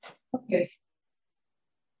Okay.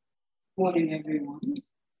 Morning, everyone.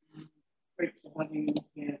 Great to have you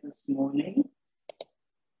here this morning.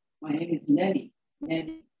 My name is Nelly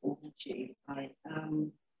Obuche. I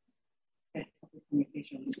am Head of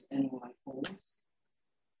Communications NY Polls.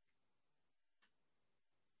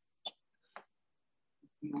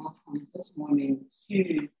 Welcome this morning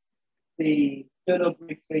to the donor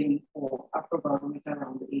briefing for Afrobarometer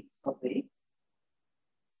Round 8 survey.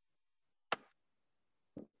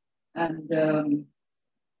 And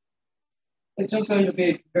it's just going to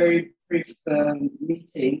be a very brief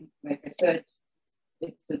meeting. Like I said,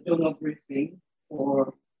 it's a donor briefing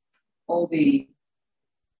for all the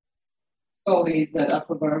surveys that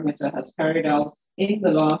Afrobarometer has carried out in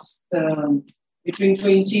the last, between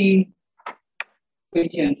 2020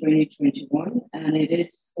 and 2021, and it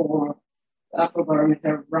is for the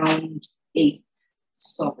Afrobarometer Round 8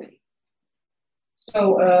 survey.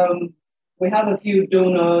 So we have a few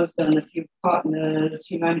donors and a few partners,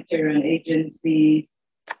 humanitarian agencies,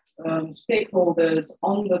 stakeholders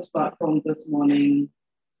on this platform this morning,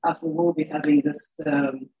 as we will be having this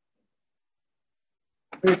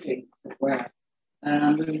briefing as well.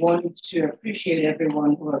 And we want to appreciate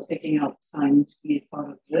everyone who has taken out time to be a part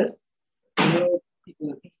of this. I know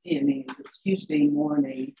people are busy, I mean, it's Tuesday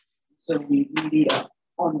morning, so we really are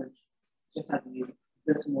honored to have you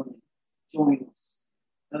this morning join us.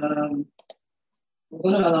 We're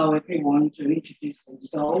going to allow everyone to introduce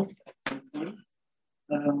themselves.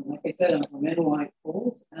 Like I said, I'm from NY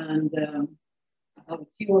Polls, and I have a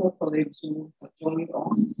few other colleagues who have joined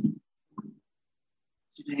us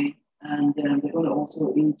today, and they're going to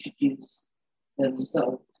also introduce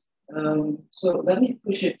themselves. So let me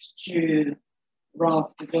push it to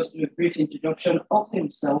Ralph to just do a brief introduction of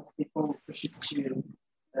himself before we push it to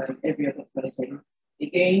every other person.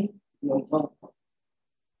 Again, you're welcome.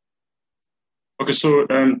 Okay, so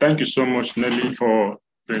thank you so much, Nelly, for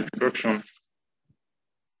the introduction.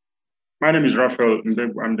 My name is Raphael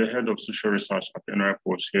Mbegu. I'm the head of social research at NY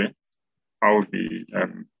Polls here. I will be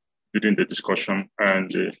leading the discussion, and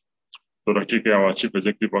Dr. Chike, our Chief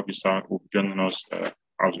Executive Officer, will be joining us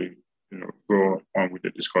as we go on with the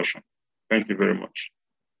discussion. Thank you very much.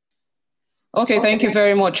 Okay, thank you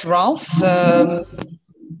very much, Ralph.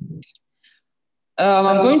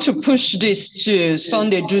 I'm going to push this to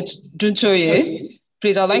Sunday Duntoye.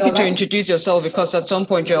 Please, I'd like you to introduce yourself because at some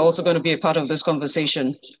point you're also going to be a part of this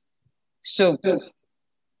conversation. So,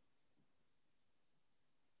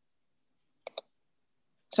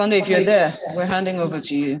 Sunday, if you're there, we're handing over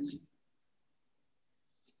to you.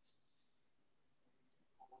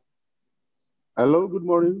 Hello, good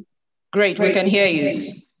morning. Great, we can hear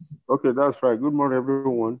you. Okay, that's right. Good morning,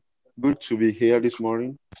 everyone. Good to be here this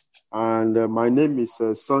morning. And my name is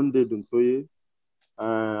Sunday Duntoye.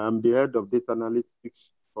 I'm the head of data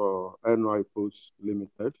analytics for NY Polls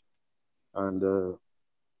Limited. And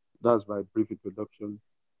that's my brief introduction.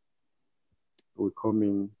 We'll come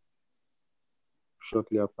in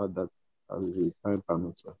shortly after that as the time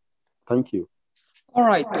permits. Thank you. All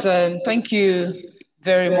right. Thank you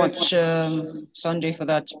very much, Sunday, for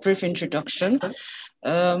that brief introduction.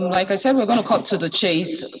 Like I said, we're going to cut to the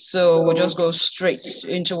chase, so we'll just go straight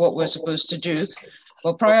into what we're supposed to do.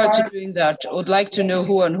 But prior to doing that, I would like to know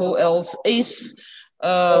who and who else is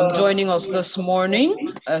joining us this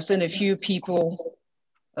morning. I've seen a few people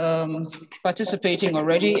participating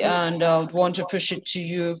already, and I would want to push it to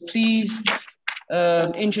you. Please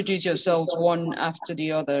introduce yourselves one after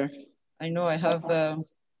the other. I know I have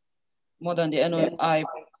more than the NOI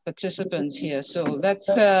participants here. So let's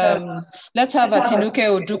have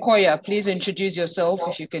Atinuke Odukoya. Please introduce yourself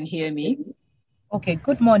if you can hear me. Okay,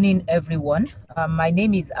 good morning, everyone. My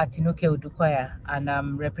name is Atinuke Odukoya, and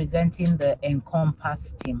I'm representing the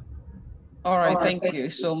Encompass team. All right, thank you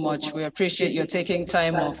so much. We appreciate you taking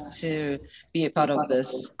time off to be a part of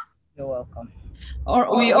this. You're welcome.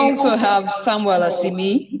 We also have Samuel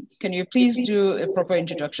Asimi. Can you please do a proper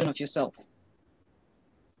introduction of yourself?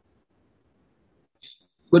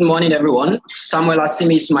 Good morning, everyone. Samuel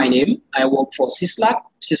Asimi is my name. I work for CISLAC.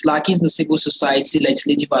 CISLAC is the Civil Society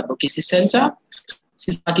Legislative Advocacy Center.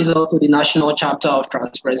 CISLAC is also the national chapter of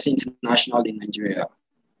Transparency International in Nigeria.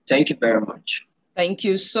 Thank you very much. Thank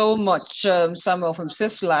you so much, Samuel from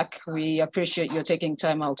CISLAC. We appreciate you taking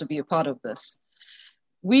time out to be a part of this.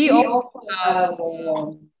 We also have,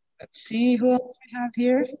 let's see who else we have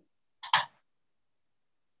here.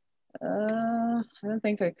 I don't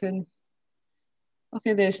think I can.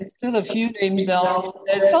 Okay, there's still a few names out.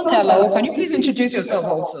 There's Sunday Alao. Can you please introduce yourself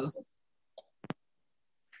also?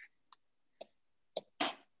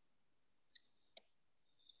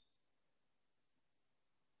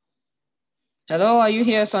 Hello, are you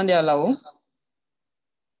here, Sunday Alao?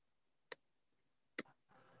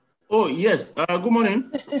 Oh, yes. Good morning.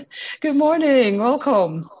 Good morning.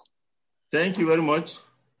 Welcome. Thank you very much.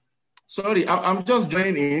 Sorry, I'm just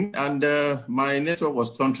joining in and my network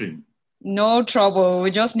was stuttering. No trouble.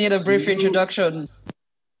 We just need a brief introduction.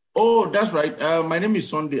 Oh, that's right. My name is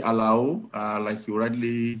Sunday Alao. Like you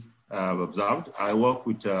rightly observed, I work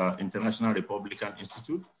with International Republican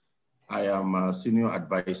Institute. I am a senior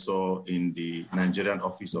advisor in the Nigerian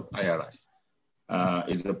office of IRI.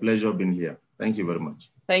 It's a pleasure being here. Thank you very much.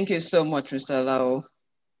 Thank you so much, Mr. Alao.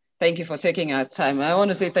 Thank you for taking our time. I want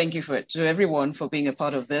to say thank you to everyone for being a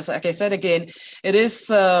part of this. Like I said again, it is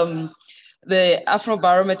the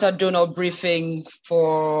Afrobarometer donor briefing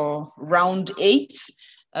for round 8.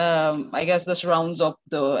 I guess this rounds up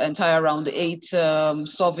the entire round 8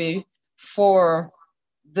 survey for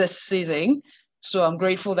this season. So I'm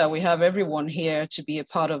grateful that we have everyone here to be a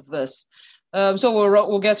part of this. So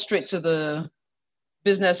we'll get straight to the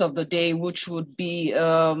business of the day, which would be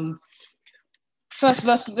first.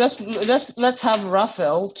 Let's have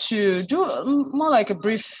Raphael to do more like a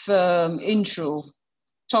brief intro.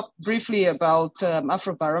 Talk briefly about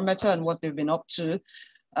Afrobarometer and what they've been up to,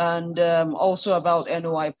 and also about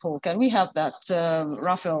NOI poll. Can we have that,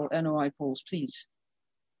 Raphael, NOI polls, please?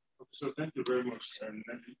 So thank you very much,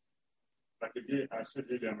 Nelly. Like again, I said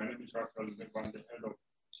earlier, my name is Raphael. I'm the head of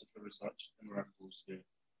social research in NOI polls here.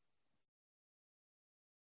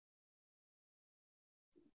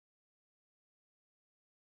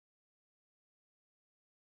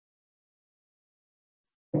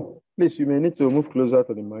 Please, you may need to move closer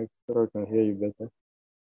to the mic so I can hear you better.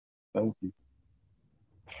 Thank you.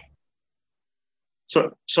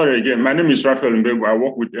 So, sorry again, my name is Raphael Mbegu. I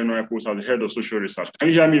work with NOI Post as the head of social research. Can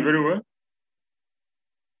you hear me very well?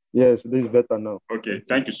 Yes, this is better now. Okay,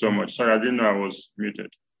 thank you so much. Sorry, I didn't know I was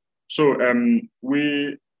muted. So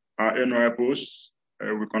we are NOI Post.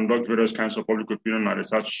 We conduct various kinds of public opinion and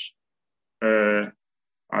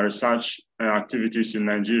research activities in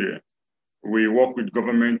Nigeria. We work with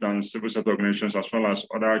government and civil sector organizations as well as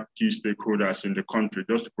other key stakeholders in the country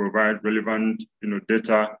just to provide relevant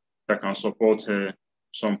data that can support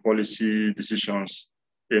some policy decisions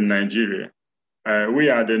in Nigeria. We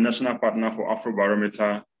are the national partner for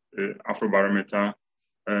Afrobarometer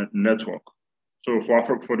network. So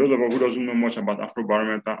for those of us who doesn't know much about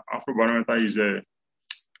Afrobarometer is a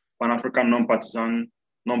Pan-African non-partisan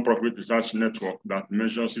non-profit research network that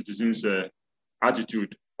measures citizens'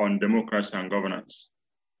 attitude on democracy and governance.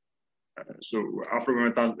 So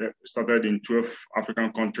Afrobarometer started in 12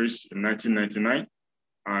 African countries in 1999,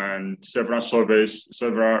 and several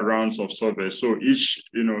rounds of surveys. So each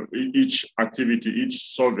activity,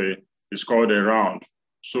 each survey is called a round.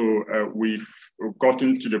 So we've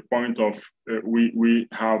gotten to the point of we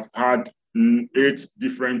have had 8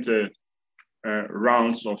 different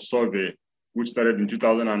rounds of survey, which started in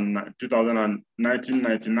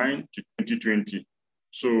 1999 to 2020.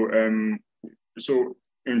 So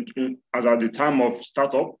as at the time of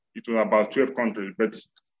startup, it was about 12 countries, but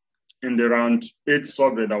in the round 8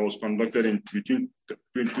 survey that was conducted between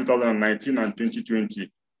 2019 and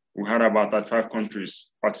 2020, we had about 35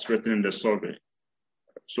 countries participating in the survey.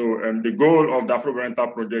 So the goal of the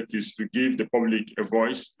Afrobarometer project is to give the public a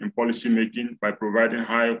voice in policy making by providing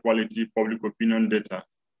high quality public opinion data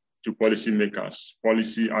to policymakers,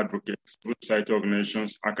 policy advocates, civil society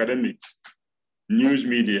organizations, academics, news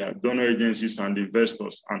media, donor agencies, and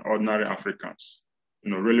investors, and ordinary Africans.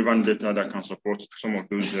 Relevant data that can support some of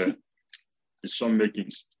those decision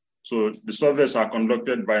makings. So the surveys are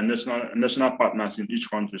conducted by national partners in each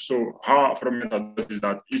country. So how Afrobarometer does is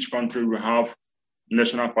that each country will have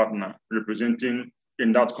national partner representing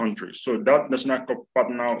in that country. So that national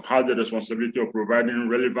partner has the responsibility of providing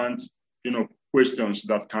relevant, questions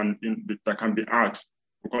that can be asked.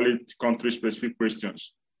 We call it country-specific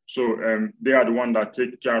questions. So they are the ones that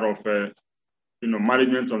take care of,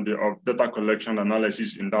 management of data collection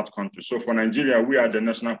analysis in that country. So for Nigeria, we are the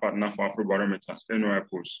national partner for Afrobarometer, NOI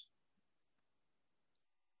Post.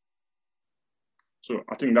 So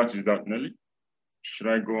I think that is that, Nelly. Should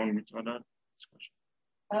I go on with other discussion?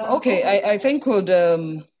 Okay, I think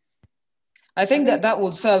that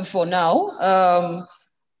would serve for now.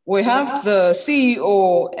 We have the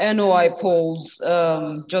CEO NOI polls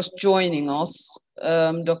just joining us,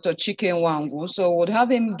 Dr. Chike Wangu. So we'll have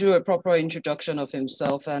him do a proper introduction of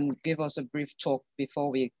himself and give us a brief talk before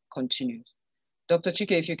we continue. Dr.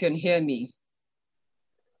 Chike, if you can hear me.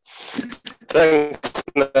 Thanks,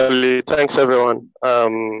 Nelly. Thanks, everyone.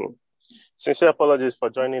 Sincere apologies for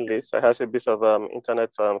joining late. I had a bit of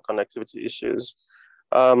internet connectivity issues.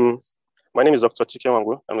 My name is Dr. Chike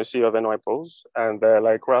Wangu. I'm the CEO of NY Polls. And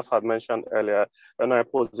like Ralph had mentioned earlier, NY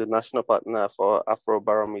Polls is a national partner for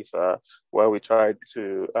Afrobarometer, where we tried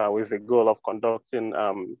to, with the goal of conducting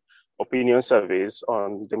opinion surveys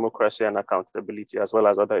on democracy and accountability, as well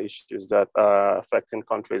as other issues that are affecting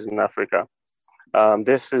countries in Africa.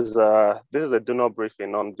 This is a donor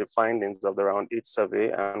briefing on the findings of the Round 8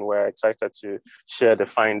 survey, and we're excited to share the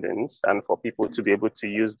findings and for people to be able to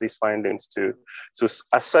use these findings to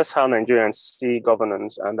assess how Nigerians see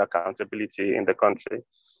governance and accountability in the country.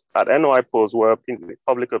 At NY Polls, we're a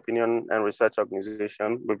public opinion and research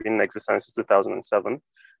organization. We've been in existence since 2007,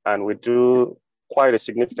 and we do quite a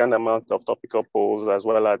significant amount of topical polls as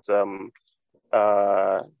well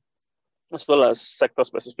as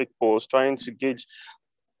sector-specific polls, trying to gauge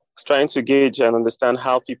and understand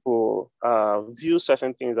how people view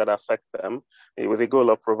certain things that affect them, with the goal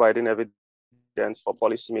of providing evidence for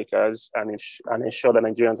policymakers and ensure that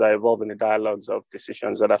Nigerians are involved in the dialogues of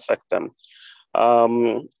decisions that affect them.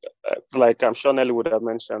 Like I'm sure Nelly would have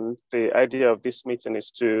mentioned, the idea of this meeting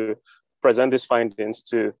is to present these findings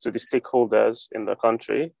to the stakeholders in the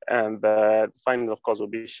country, and the findings, of course, will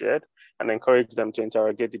be shared, and encourage them to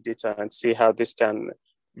interrogate the data and see how this can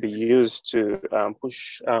be used to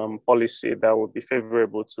push policy that would be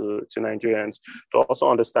favorable to Nigerians, to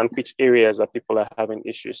also understand which areas that people are having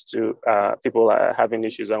issues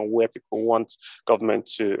and where people want government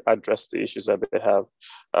to address the issues that they have.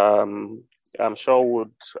 I'm sure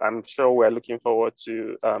we're looking forward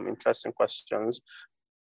to interesting questions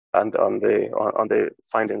and on the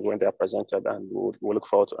findings when they are presented, and we'll look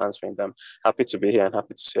forward to answering them. Happy to be here and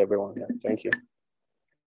happy to see everyone here. Thank you.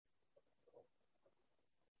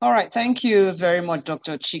 All right, thank you very much,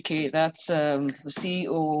 Dr. Chike. That's the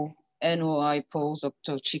CEO, NOI Polls,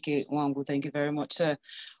 Dr. Chike Wangu. Thank you very much, sir.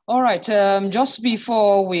 All right, just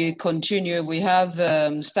before we continue, we have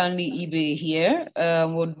Stanley Ibe here.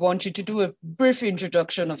 Would want you to do a brief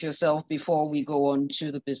introduction of yourself before we go on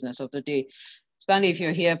to the business of the day. Stanley, if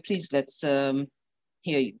you're here, please let's hear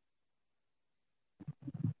you.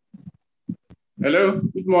 Hello,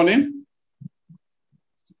 good morning.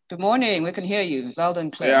 Good morning, we can hear you loud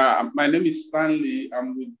and clear. Yeah, my name is Stanley.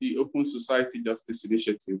 I'm with the Open Society Justice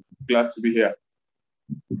Initiative. Glad to be here.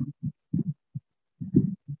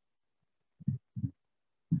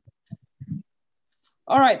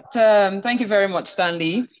 All right, thank you very much,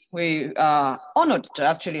 Stanley. We are honored to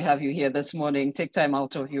actually have you here this morning. Take time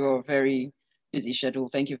out of your very busy schedule.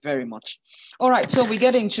 Thank you very much. All right, so we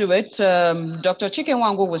get into it. Dr. Chike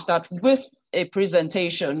Wangu will start with a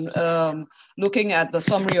presentation looking at the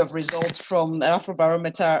summary of results from the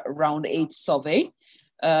Afrobarometer Round 8 survey.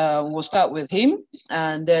 We'll start with him,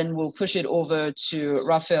 and then we'll push it over to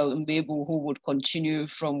Raphael Mbebu, who would continue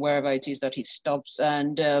from wherever it is that he stops.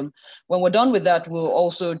 And when we're done with that, we'll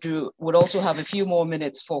also have a few more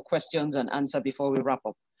minutes for questions and answer before we wrap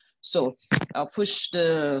up. So I'll push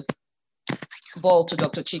the ball to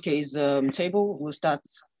Dr. Chike's table. We'll start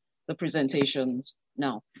the presentation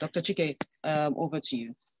now. Dr. Chike, over to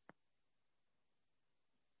you.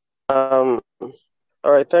 All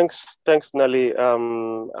right, thanks, Nelly.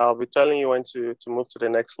 I'll be telling you when to move to the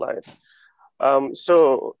next slide.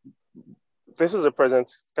 So this is a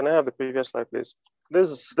can I have the previous slide, please?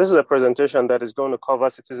 This is a presentation that is going to cover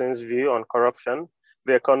citizens' view on corruption,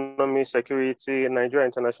 the economy, security, Nigeria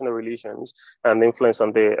international relations, and influence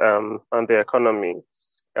on the economy.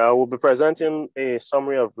 We'll be presenting a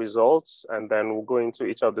summary of results, and then we'll go into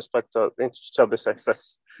each of the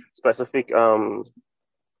specific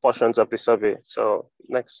portions of the survey. So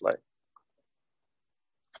next slide.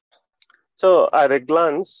 So at a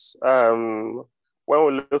glance, when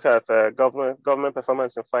we look at government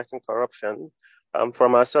performance in fighting corruption,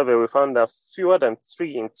 from our survey, we found that fewer than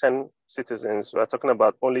 3 in 10 citizens, we're talking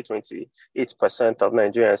about only 28% of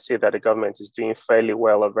Nigerians, say that the government is doing fairly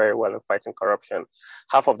well or very well in fighting corruption.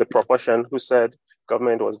 Half of the proportion who said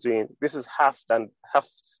government was doing, this is half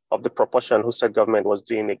of the proportion who said government was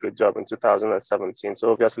doing a good job in 2017.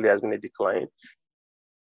 So obviously there has been a decline.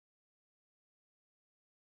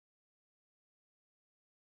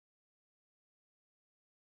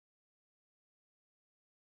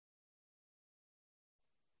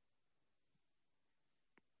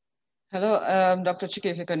 Hello, Dr. Chike,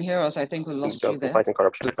 if you can hear us, I think we lost you there. Fighting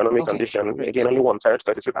corruption, economic condition. Again, only 1/3,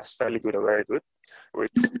 32, that's fairly good or very good.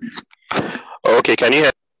 Okay, can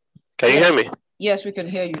you hear me? Yes, we can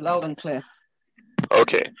hear you loud and clear.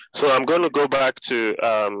 Okay, so I'm going to go back to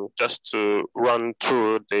just to run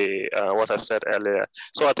through the what I said earlier.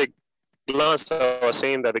 So at a glance, I was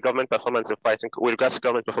saying that the government performance in fighting, with regards to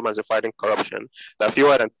government performance in fighting corruption, that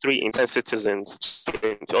fewer than 3 in 10 citizens,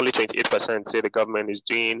 only 28% say the government is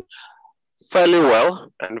doing fairly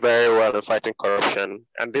well and very well in fighting corruption.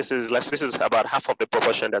 And this is about half of the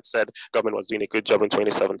proportion that said government was doing a good job in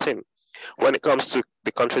 2017. When it comes to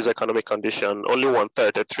the country's economic condition, only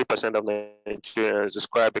 1/3 of Nigerians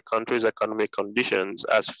describe the country's economic conditions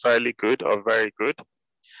as fairly good or very good.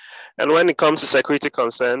 And when it comes to security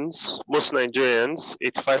concerns, most Nigerians,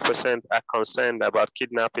 85%, are concerned about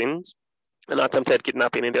kidnappings and attempted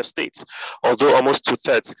kidnapping in their states, although almost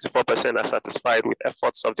 2/3, 64%, are satisfied with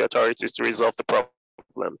efforts of the authorities to resolve the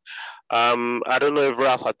problem. I don't know if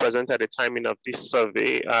Ralph had presented the timing of this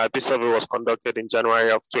survey. This survey was conducted in January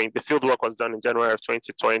of 20, the fieldwork was done in January of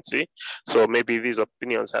 2020. So maybe these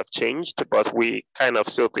opinions have changed, but we kind of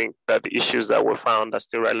still think that the issues that were found are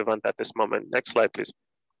still relevant at this moment. Next slide, please.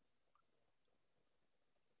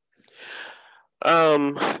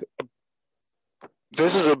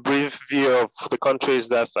 This is a brief view of the countries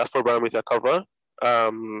that Afrobarometer cover.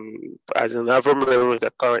 As an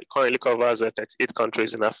Afrobarometer currently covers 38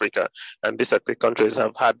 countries in Africa, and these 38 countries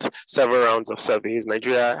have had several rounds of surveys.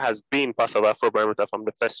 Nigeria has been part of Afrobarometer from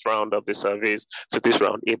the first round of the surveys to this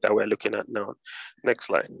round 8 that we're looking at now. Next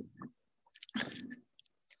slide.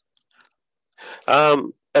 A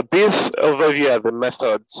brief overview of the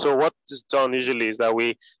method. So what is done usually is that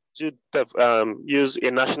we use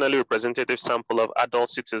a nationally representative sample of adult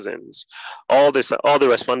citizens. All the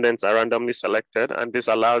respondents are randomly selected, and this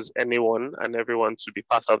allows anyone and everyone to be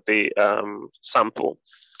part of the sample.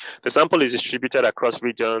 The sample is distributed across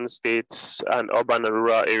regions, states, and urban and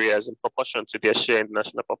rural areas in proportion to their share in the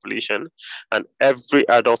national population, and every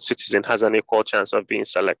adult citizen has an equal chance of being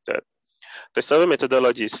selected. The survey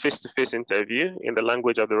methodology is face-to-face interview in the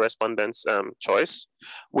language of the respondent's choice.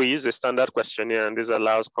 We use a standard questionnaire, and this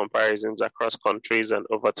allows comparisons across countries and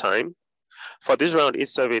over time. For this round 8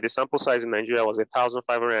 survey, the sample size in Nigeria was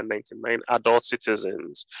 1,599 adult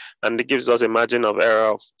citizens, and it gives us a margin of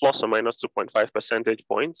error of plus or minus 2.5 percentage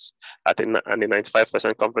points and a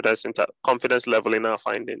 95% confidence level in our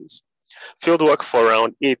findings. Fieldwork for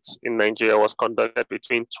round 8 in Nigeria was conducted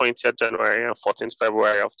between 20th January and 14th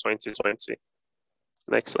February of 2020.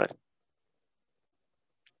 Next slide.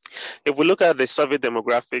 If we look at the survey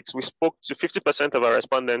demographics, we spoke to 50% of our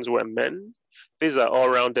respondents were men. These are all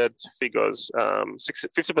rounded figures.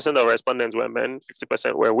 50% of our respondents were men,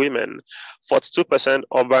 50% were women, 42%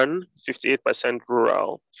 urban, 58%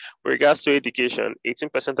 rural. With regards to education,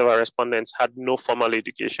 18% of our respondents had no formal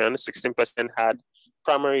education, 16% had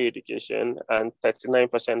primary education, and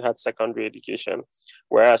 39% had secondary education,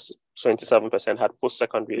 whereas 27% had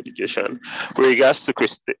post-secondary education. With regards to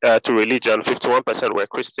religion, 51% were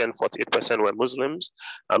Christian, 48% were Muslims,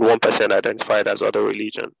 and 1% identified as other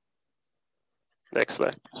religion. Next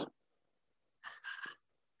slide.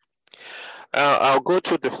 I'll go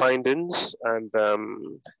through the findings, and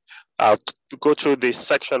I'll go through the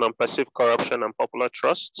section on perceived corruption and popular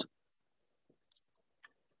trust.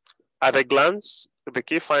 At a glance, the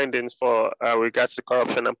key findings for regards to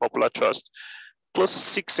corruption and popular trust: close to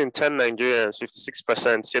 6 in 10 Nigerians,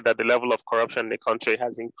 56%, say that the level of corruption in the country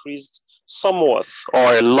has increased somewhat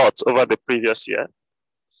or a lot over the previous year.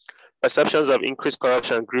 Perceptions of increased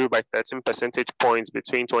corruption grew by 13 percentage points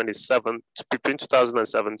between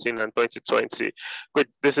 2017 and 2020.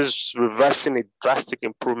 This is reversing a drastic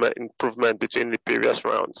improvement between the previous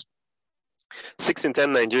rounds. 6 in 10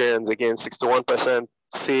 Nigerians, again, 61%,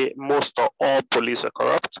 say most or all police are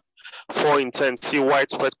corrupt. 4 in 10 see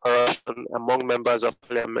widespread corruption among members of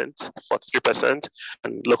parliament, 43%,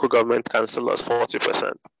 and local government councillors,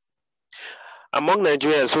 40%. Among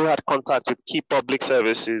Nigerians who had contact with key public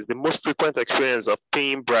services, the most frequent experience of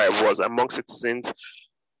paying bribe was among citizens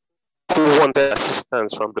who wanted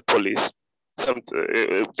assistance from the police.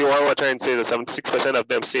 The one we're trying to say that 76% of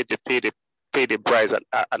them said they paid a bribe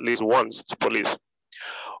at least once to police.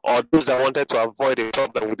 Or those that wanted to avoid a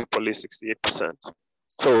problem with the police, 68%.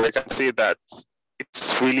 So we can see that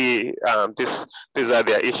it's really these are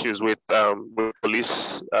their issues with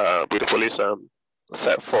police with the police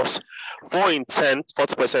force. 4 in 10,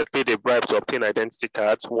 40% paid a bribe to obtain identity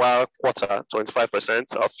cards, while quarter,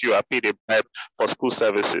 25% or fewer, paid a bribe for school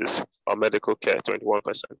services or medical care,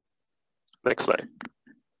 21%. Next slide.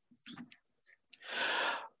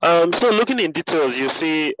 So looking in details, you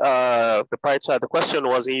see the pie chart. The question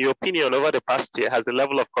was, in your opinion, over the past year, has the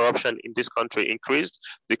level of corruption in this country increased,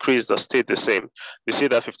 decreased, or stayed the same? You see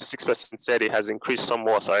that 56% said it has increased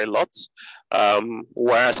somewhat or a lot,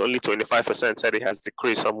 whereas only 25% said it has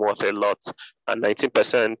decreased somewhat a lot, and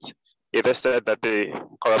 19% either said that the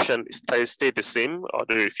corruption stayed the same, or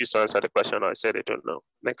they refused to answer the question, or I said they don't know.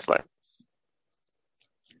 Next slide.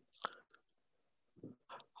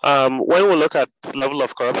 When we look at level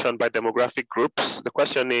of corruption by demographic groups, the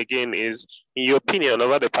question again is, in your opinion,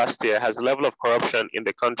 over the past year, has the level of corruption in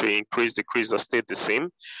the country increased, decreased, or stayed the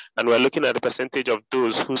same? And we're looking at the percentage of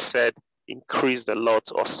those who said increased a lot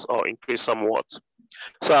or increased somewhat.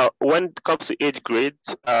 So when it comes to age grade,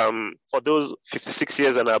 for those 56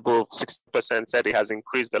 years and above, 60% said it has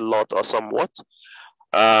increased a lot or somewhat.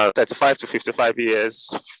 35 to 55 years,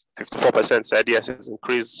 54% said yes, it's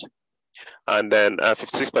increased. And then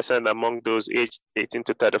 56% among those aged 18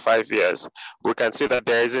 to 35 years. We can see that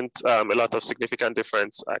there isn't a lot of significant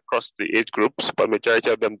difference across the age groups, but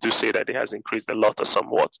majority of them do say that it has increased a lot or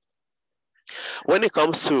somewhat. When it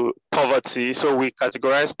comes to poverty, so we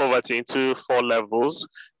categorize poverty into 4 levels.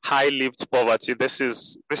 High-lived poverty, this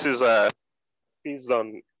is based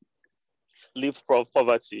on lived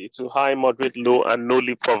poverty, to high, moderate, low, and no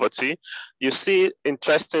lived poverty. You see,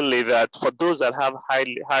 interestingly, that for those that have high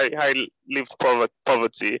lived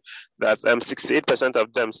poverty, that 68%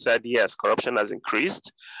 of them said yes, corruption has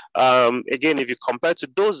increased. Again, if you compare to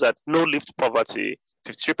those that no lived poverty,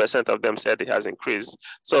 53% of them said it has increased.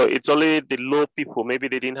 So it's only the low people, maybe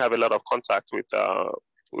they didn't have a lot of contact with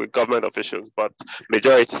government officials, but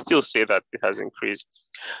majority still say that it has increased.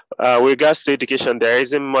 With regards to education, there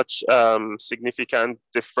isn't much significant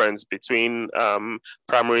difference between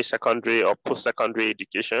primary, secondary, or post-secondary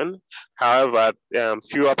education. However,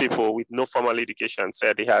 fewer people with no formal education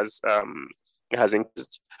said it has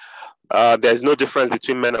increased. There's no difference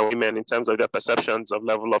between men and women in terms of their perceptions of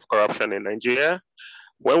level of corruption in Nigeria.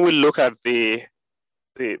 When we look at the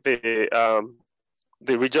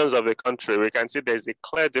regions of the country, we can see there's a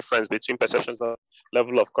clear difference between perceptions of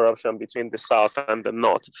level of corruption between the South and the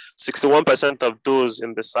North. 61% of those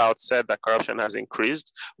in the South said that corruption has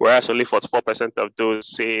increased, whereas only 44% of those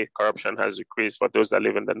say corruption has decreased for those that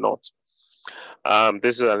live in the North.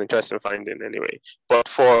 This is an interesting finding anyway. But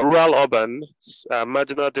for rural urban,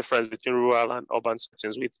 marginal difference between rural and urban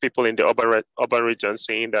settings, with people in the urban region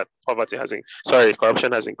saying that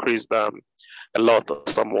corruption has increased a lot or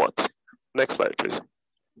somewhat. Next slide, please.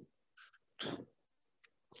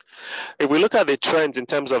 If we look at the trends in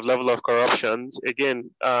terms of level of corruption, again,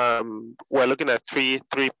 we're looking at three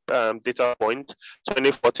data points,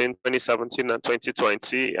 2014, 2017, and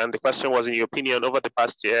 2020. And the question was, in your opinion, over the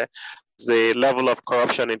past year, the level of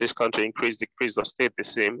corruption in this country increased, decreased, or stayed the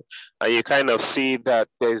same? And you kind of see that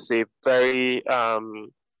there's a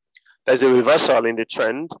reversal in the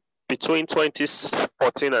trend. Between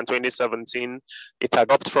 2014 and 2017, it had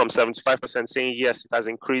upped from 75% saying yes, it has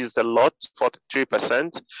increased a lot,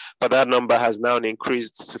 43%, but that number has now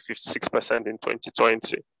increased to 56% in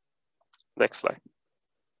 2020. Next slide.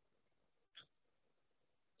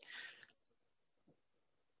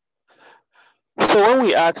 So when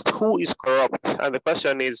we asked who is corrupt, and the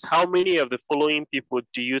question is, how many of the following people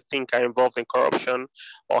do you think are involved in corruption,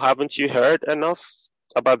 or haven't you heard enough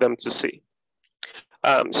about them to see?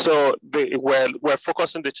 So we're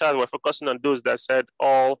focusing the chart, we're focusing on those that said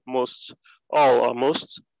all, most,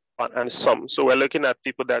 and some. So we're looking at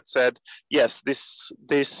people that said, yes, this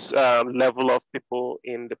level of people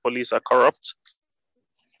in the police are corrupt.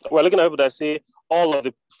 We're looking at people that say all of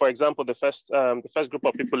for example, the first group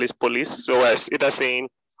of people is police. So we're either saying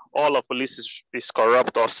all of police is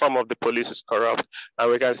corrupt or some of the police is corrupt. And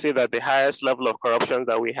we can see that the highest level of corruption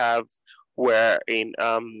that we have were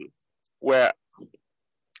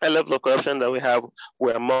a level of corruption that we have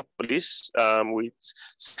were more police, with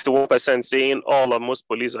 61% saying all or most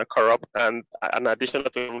police are corrupt, and an additional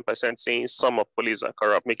 21% saying some of police are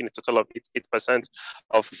corrupt, making a total of 8%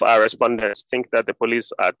 of our respondents think that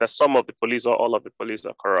that some of the police or all of the police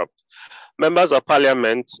are corrupt. Members of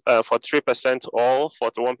parliament, 43% all,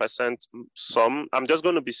 41% some. I'm just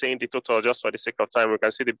going to be saying the total just for the sake of time. We can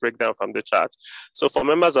see the breakdown from the chart. So for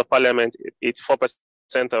members of parliament, 84%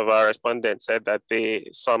 of our respondents said that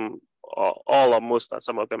all or most, and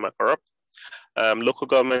some of them are corrupt. Local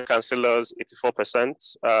government councillors, 84%.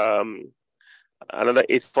 Another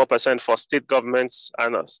 84% for state governments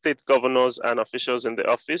and state governors and officials in the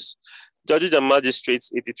office. Judges and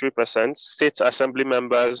magistrates, 83%. State assembly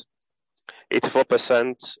members,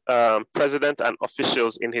 84%. President and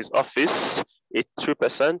officials in his office,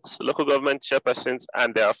 83%. Local government chairpersons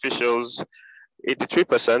and their officials,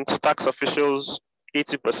 83%. Tax officials,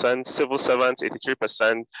 80%, civil servants,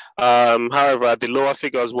 83%. However, the lower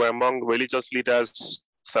figures were among religious leaders,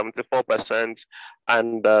 74%,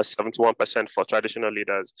 and 71% for traditional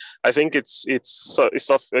leaders. I think it's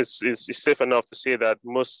safe enough to say that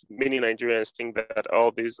many Nigerians think that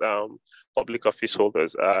all these public office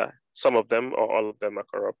holders, some of them or all of them, are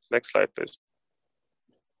corrupt. Next slide, please.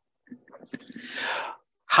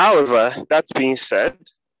 However, that being said,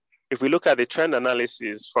 if we look at the trend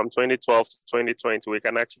analysis from 2012 to 2020, we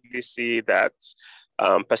can actually see that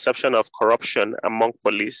perception of corruption among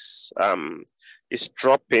police is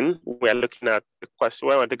dropping. We are looking at the question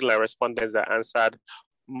where we're looking at respondents that answered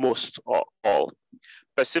most or all.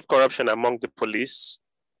 Perceived corruption among the police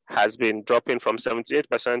has been dropping from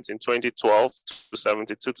 78% in 2012 to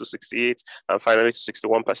 72 to 68, and finally to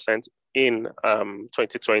 61% in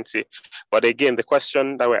 2020. But again, the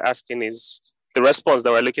question that we're asking is, the response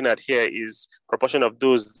that we're looking at here is proportion of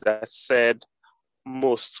those that said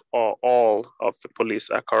most or all of the police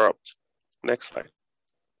are corrupt. Next slide.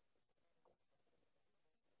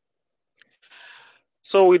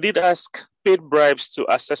 So we did ask paid bribes to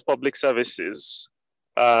access public services.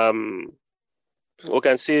 We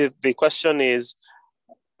can see the question is,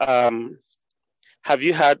 have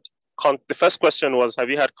you had, the first question was, have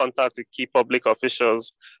you had contact with key public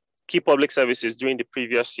officials, key public services during the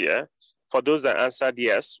previous year? For those that answered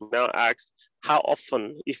yes, we now asked, how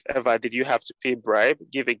often, if ever, did you have to pay bribe,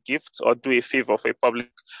 give a gift, or do a favor for a public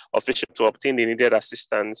official to obtain the needed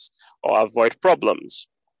assistance or avoid problems?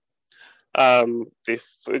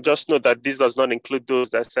 Just note that this does not include those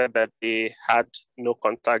that said that they had no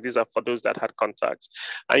contact. These are for those that had contact.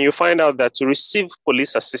 And you find out that to receive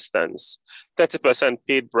police assistance, 30%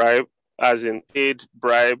 paid bribe, as in paid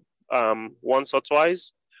bribe once or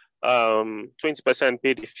twice, 20%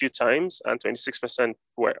 paid a few times, and 26%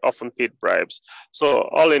 were often paid bribes. So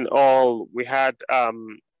all in all, we had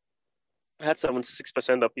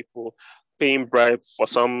 76% of people paying bribe for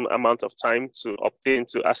some amount of time to obtain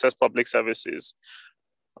to access public services.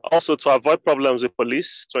 Also, to avoid problems with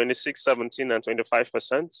police, 26, 17, and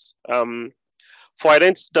 25%. For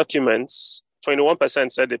identity documents,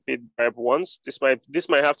 21% said they paid bribe once. This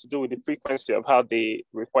might have to do with the frequency of how they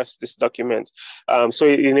request this document. So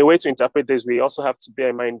in a way to interpret this, we also have to bear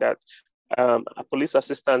in mind that police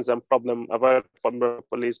assistance and avoid problem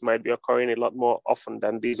police might be occurring a lot more often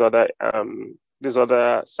than these other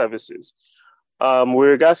services. With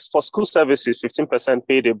regards for school services, 15%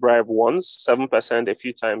 paid a bribe once, 7% a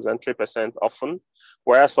few times, and 3% often.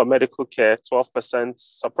 Whereas for medical care, 12%,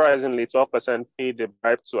 surprisingly, 12% paid a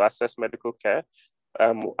bribe to access medical care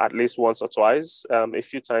at least once or twice, a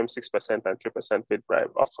few times, 6%, and 3% paid bribe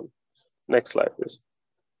often. Next slide, please.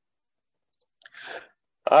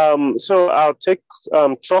 So I'll take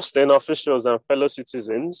trust in officials and fellow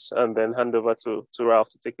citizens, and then hand over to Ralph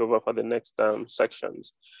to take over for the next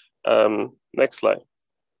sections. Next slide.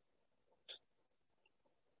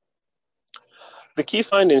 The key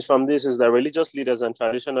findings from this is that religious leaders and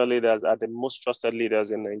traditional leaders are the most trusted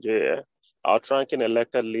leaders in Nigeria. Outranking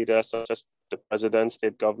elected leaders such as the president,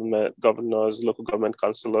 state government, governors, local government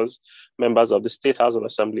councillors, members of the State House of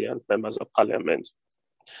Assembly, and members of parliament.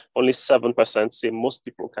 Only 7% say most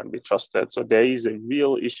people can be trusted. So there is a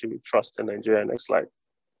real issue with trust in Nigeria. Next slide.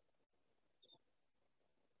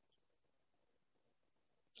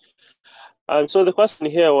 So the question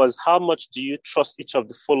here was, how much do you trust each of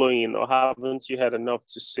the following, or haven't you had enough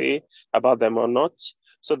to say about them or not?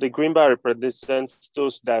 So the green bar represents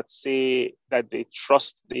those that say that they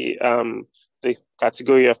trust the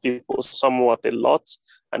category of people somewhat a lot,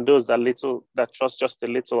 and those that trust just a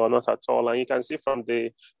little or not at all. And you can see from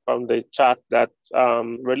the chart that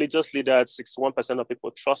religious leaders, 61% of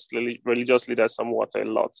people trust religious leaders somewhat a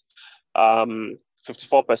lot.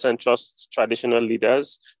 54% trust traditional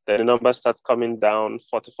leaders. Then the number starts coming down.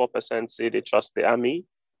 44% say they trust the army.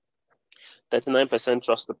 39%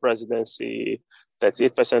 trust the presidency.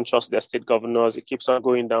 38% trust their state governors. It keeps on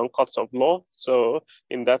going down. Courts of law. So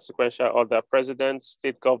in that sequential order, president,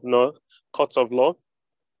 state governor, courts of law,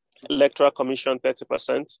 electoral commission,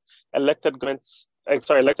 30%, elected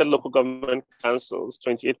local government councils,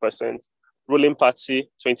 28%. Ruling party,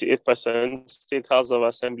 28%, State House of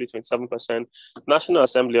Assembly, 27%, National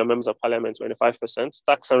Assembly or members of Parliament, 25%,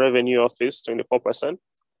 Tax and Revenue Office, 24%,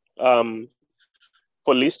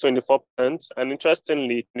 Police, 24%, and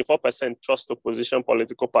interestingly, 24% trust opposition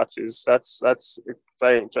political parties. That's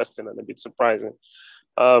very interesting and a bit surprising.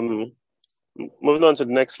 Moving on to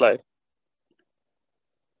the next slide.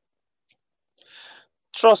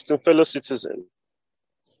 Trust in fellow citizens.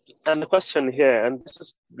 And the question here, and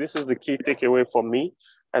this is the key takeaway for me,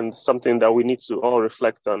 and something that we need to all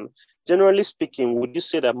reflect on. Generally speaking, would you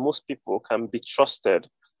say that most people can be trusted,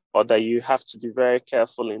 or that you have to be very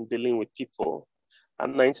careful in dealing with people?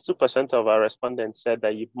 And 92% of our respondents said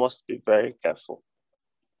that you must be very careful.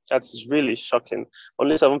 That's really shocking.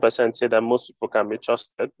 Only 7% say that most people can be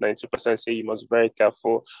trusted. 92% say you must be very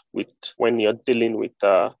careful when you're dealing with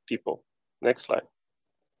people. Next slide.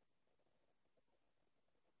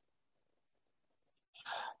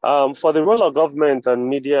 For the role of government and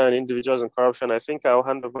media and individuals in corruption, I think I'll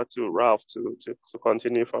hand over to Ralph to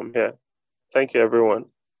continue from here. Thank you, everyone.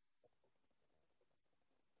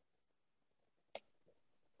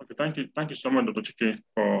 Okay, thank you so much, Dr. Chike,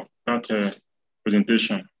 for that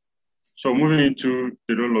presentation. So moving into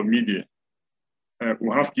the role of media,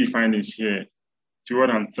 we have key findings here. Fewer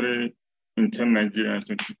than 3 in 10 Nigerians,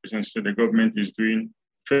 20% say the government is doing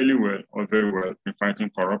fairly well or very well in fighting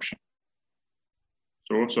corruption.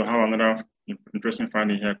 So also have another interesting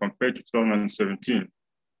finding here. Compared to 2017,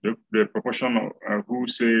 the proportion of who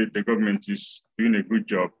say the government is doing a good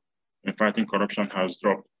job in fighting corruption has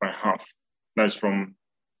dropped by half. That's from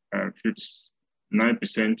 59%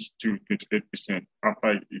 to 28%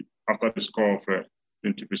 after the score of 20%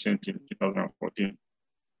 in 2014.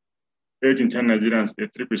 8 in 10 Nigerians,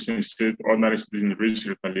 3% said ordinary citizens risk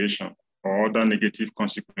retaliation or other negative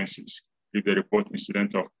consequences if they report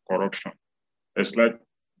incidents of corruption. A slight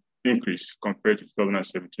increase compared to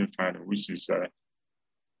 2017 finding, which is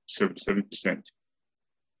 77%.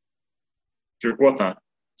 Three-quarter,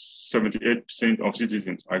 78% of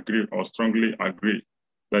citizens agree or strongly agree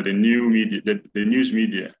that the news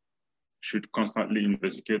media should constantly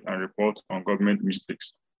investigate and report on government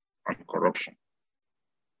mistakes and corruption.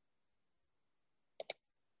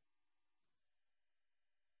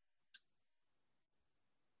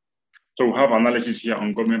 So we have analysis here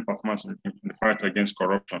on government performance in the fight against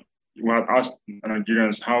corruption. We had asked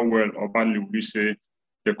Nigerians how well or badly would you say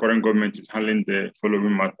the current government is handling the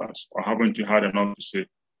following matters, or haven't you had enough to say?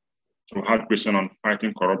 So we had question on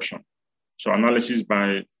fighting corruption. So analysis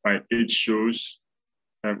by age shows,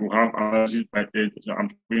 we have analysis by age. I'm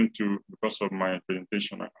going to, because of my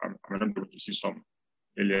presentation, I'm not able to see some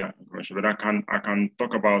earlier information, but I can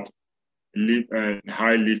talk about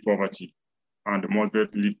high leave poverty and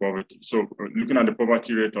moderate leave poverty. So looking at the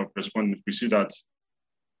poverty rate of respondents, we see that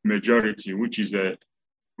majority, which is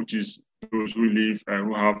those who live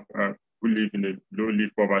who live in the low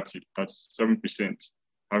leave poverty, that's 7%,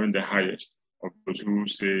 having the highest of those who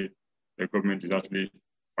say the government is actually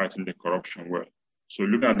fighting the corruption well. So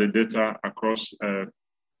looking at the data across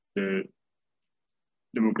the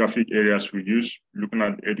demographic areas we use, looking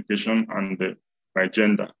at education and by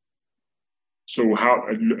gender. So how,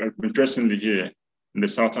 interestingly here, in the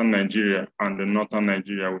southern Nigeria and the northern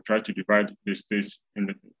Nigeria, we try to divide the states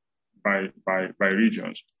by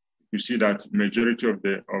regions. You see that majority of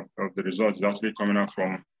the results is actually coming out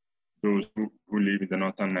from those who live in the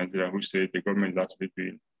northern Nigeria, who say the government is actually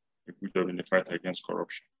doing a good job in the fight against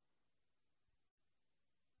corruption.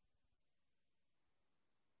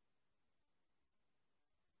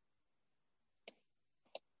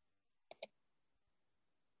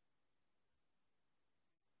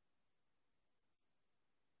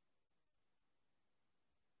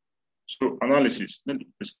 So analysis,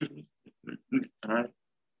 excuse me, I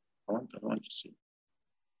want to see.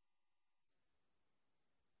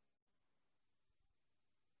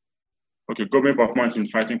 Okay, government performance in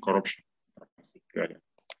fighting corruption.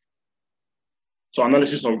 So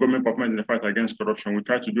analysis of government performance in the fight against corruption, we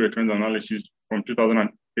try to do a trend analysis from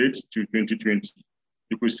 2008 to 2020.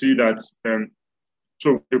 You could see that,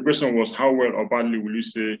 so the question was, how well or badly will you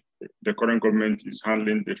say the current government is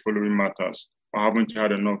handling the following matters, or haven't you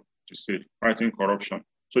had enough to say, fighting corruption?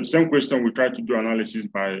 So the same question, we try to do analysis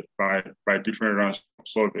by different rounds of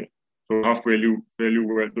survey. So how fairly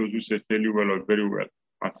well, those who say fairly well or very well,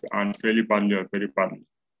 and fairly badly or very badly.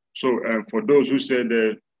 So for those who said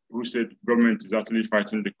government is actually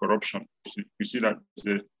fighting the corruption, so you see that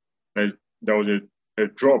there was a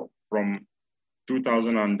drop from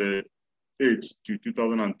 2008 to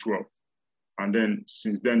 2012. And then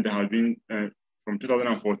since then, there has been, from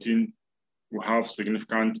 2014, we have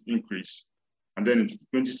significant increase. And then in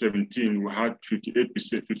 2017, we had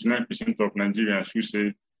 59% of Nigerians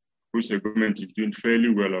who say government is doing fairly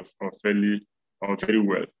well or very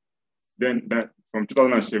well. Then that from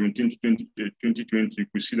 2017 to 2020,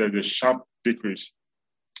 we see that the sharp decrease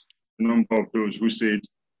number of those who said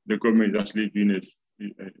the government is actually doing a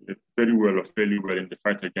very well or fairly well in the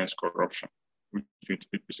fight against corruption, with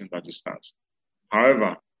 28% as it stands.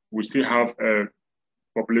 However, we still have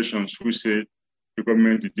populations who say the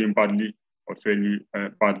government is doing badly or fairly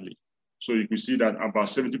badly. So you can see that about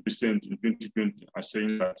 70% in 2020 are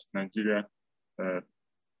saying that Nigeria,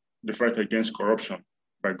 the fight against corruption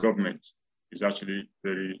by government is actually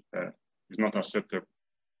is not acceptable.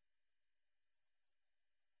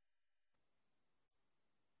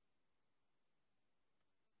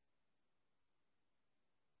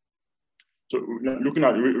 So looking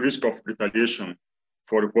at risk of retaliation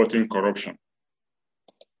for reporting corruption.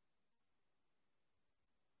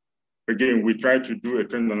 again, we tried to do a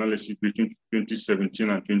trend analysis between 2017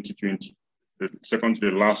 and 2020. The second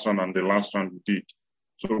to the last one and the last one we did.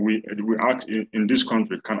 So we asked in this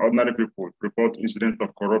country, can ordinary people report incidents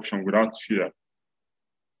of corruption without fear?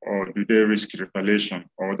 Or do they risk retaliation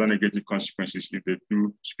or other negative consequences if they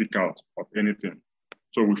do speak out of anything?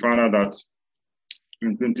 So we found out that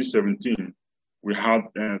in 2017, we had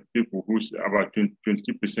people who, about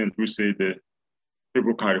 20% who say that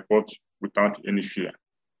people can report without any fear.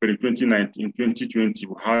 But in 2019, 2020,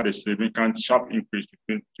 we had a significant sharp increase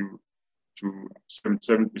to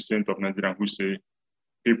 77% of Nigerians who say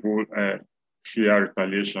people fear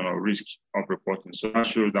retaliation or risk of reporting. So that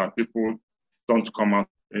shows that people don't come out,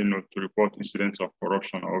 to report incidents of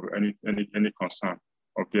corruption or any concern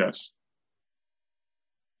of theirs.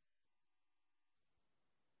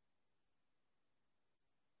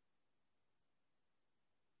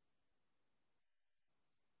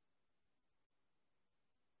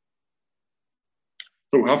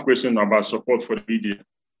 So we have questions about support for the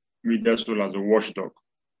media's role as a watchdog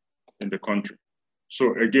in the country.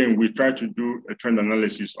 So again, we tried to do a trend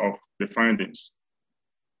analysis of the findings.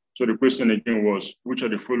 So the question again was, which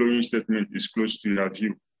of the following statements is close to your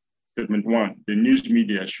view? Statement 1, the news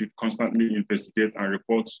media should constantly investigate and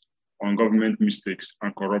report on government mistakes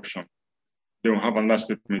and corruption. Then we have another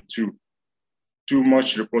statement 2, too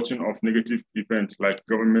much reporting of negative events like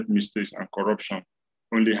government mistakes and corruption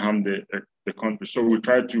only harm the country. So we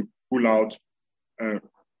try to pull out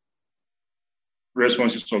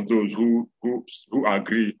responses of those who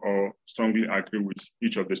agree or strongly agree with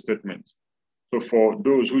each of the statements. So for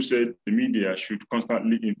those who said the media should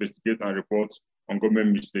constantly investigate and report on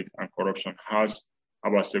government mistakes and corruption, has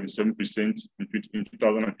about 77% in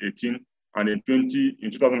 2018, and in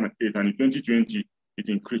 2008 and in 2020, it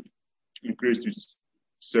increased to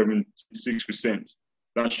 76%.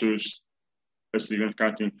 That shows a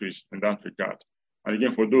significant increase in that regard. And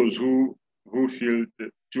again, for those who feel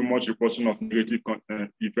too much reporting of negative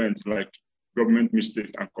events like government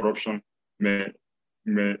mistakes and corruption may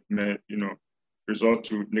result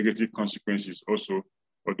to negative consequences also,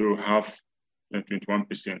 although have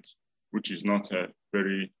 21%, which is not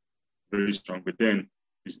very, very strong, but then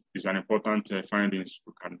is an important findings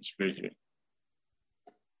we can display here.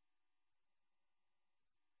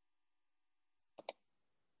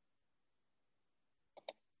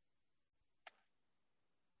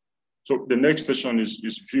 So the next session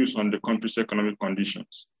is views on the country's economic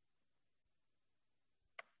conditions.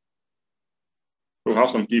 We'll have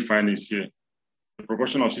some key findings here. The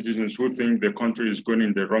proportion of citizens who think the country is going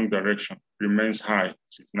in the wrong direction remains high,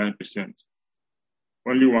 69%.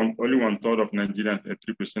 Only one third of Nigerians,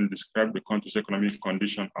 3%, describe the country's economic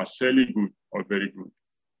condition as fairly good or very good.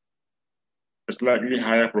 A slightly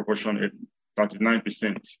higher proportion,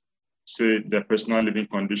 39%, say their personal living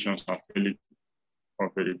conditions are fairly good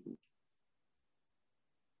or very good.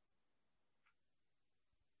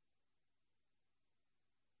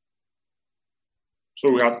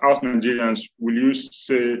 So we have asked Nigerians, will you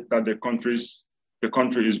say that the country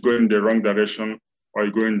is going the wrong direction, or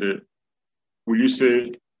will you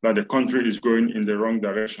say that the country is going in the wrong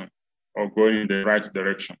direction or going in the right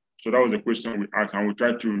direction? So that was the question we asked, and we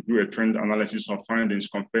tried to do a trend analysis of findings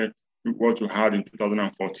compared to what we had in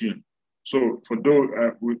 2014. So for those,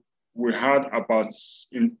 we had about,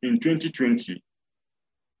 in 2020,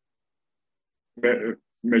 the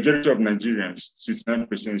majority of Nigerians,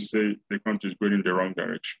 69%, say the country is going in the wrong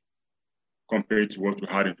direction compared to what we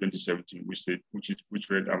had in 2017, which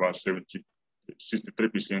read about 63%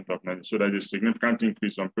 of Nigerians. So there's a significant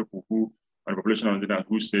increase on people on the population of Nigeria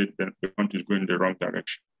who said that the country is going in the wrong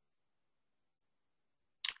direction.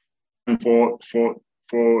 And for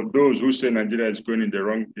those who say Nigeria is going in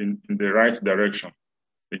the right direction,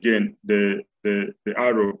 again, the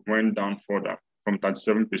arrow went down further from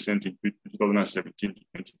 37% in 2017 to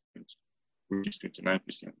 2020, which is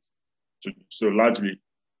 29%. So largely,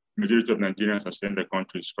 majority of Nigerians are saying the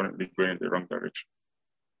country is currently going in the wrong direction.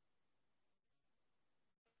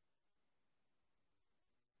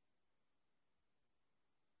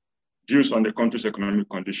 Views on the country's economic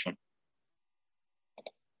condition.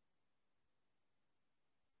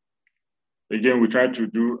 Again, we tried to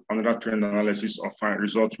do another trend analysis of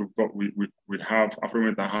results we've got. We have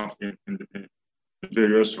Afrobarometer have in the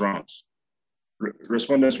various rounds.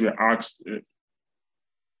 Respondents were asked,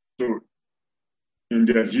 so in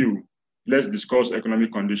their view, let's discuss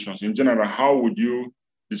economic conditions. In general, how would you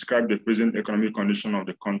describe the present economic condition of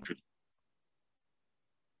the country?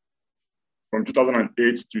 From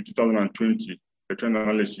 2008 to 2020, the trend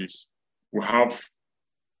analysis, we have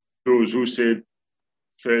those who said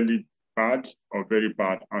fairly bad or very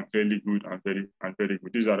bad, and fairly good and very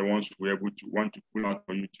good. These are the ones we want to pull out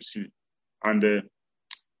for you to see. And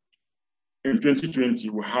in 2020,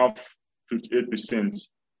 we have 58%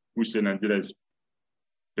 who say Nigeria is,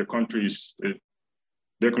 the country is, the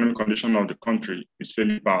economic condition of the country is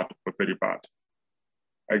fairly bad or very bad,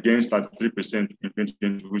 against 33% in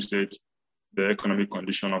 2020 who said the economic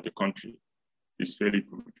condition of the country is fairly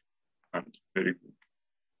good and very good.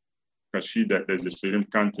 You can see that there's a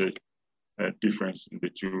significant difference in the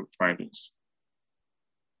two findings.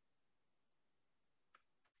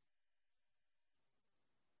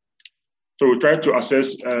 So we try to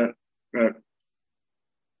assess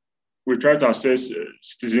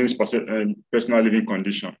citizens' personal living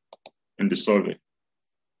condition in the survey.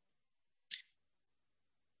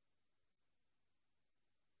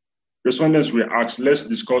 Respondents were asked, let's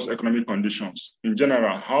discuss economic conditions. In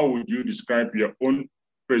general, how would you describe your own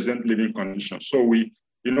present living conditions? So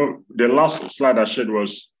the last slide I shared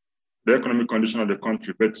was the economic condition of the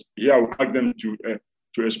country, but here I would ask them to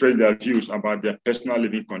express their views about their personal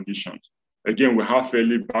living conditions. Again, we have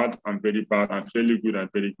fairly bad and very bad and fairly good and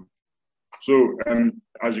very good. So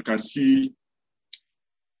as you can see,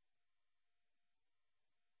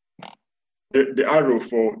 the arrow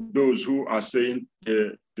for those who are saying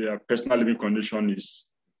their personal living condition is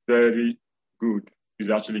very good is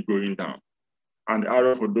actually going down. And the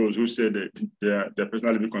arrow for those who say that their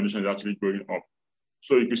personal living condition is actually going up.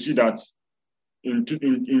 So you can see that in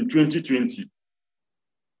 2020,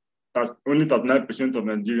 that only 39% of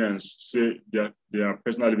Nigerians say their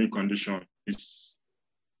personal living condition is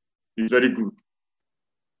very good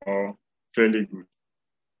or fairly good,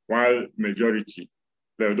 while majority,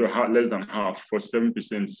 although less than half,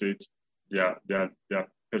 47% said their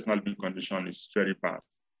personal living condition is very bad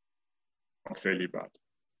or fairly bad.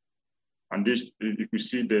 And this, you can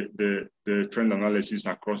see the trend analysis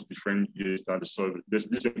across different years that the survey, this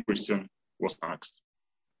same question was asked.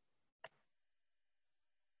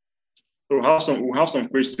 So we have some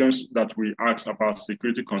questions that we asked about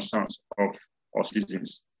security concerns of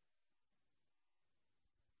citizens.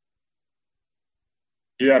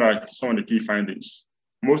 Here are some of the key findings.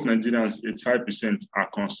 Most Nigerians, 85%, are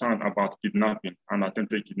concerned about kidnapping and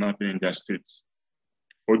attempted kidnapping in their states.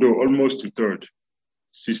 Although almost two-thirds,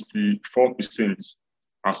 64%,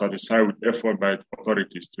 are satisfied with effort by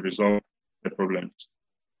authorities to resolve the problems.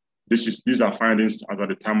 These are findings as at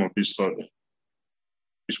the time of this survey.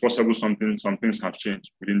 It's possible some things have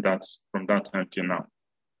changed from that time till now.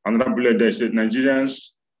 Another bullet there said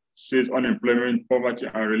Nigerians said unemployment, poverty,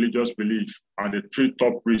 and religious belief are the three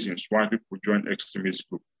top reasons why people join extremist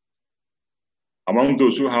groups. Among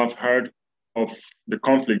those who have heard of the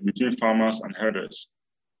conflict between farmers and herders,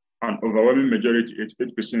 an overwhelming majority,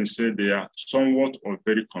 88%, said they are somewhat or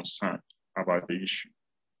very concerned about the issue.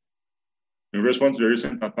 In response to the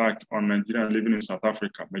recent attack on Nigerians living in South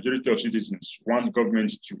Africa, majority of citizens want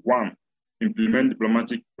government to, one, implement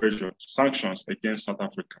diplomatic pressure, sanctions against South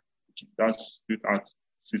Africa. That's at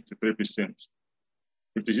 63%.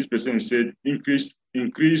 56% said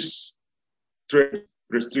increase trade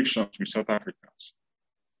restrictions with South Africans.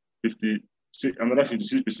 Another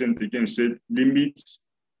 56% again said limit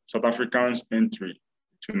South Africans' entry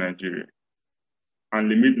to Nigeria, and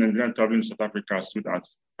limit Nigerian traveling to South Africa stood at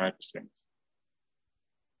 5%.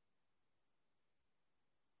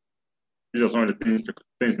 These are some of the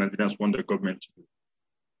things Nigerians want the government to do.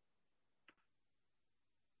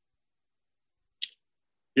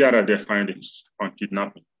 Here are their findings on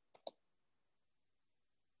kidnapping.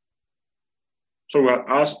 So we have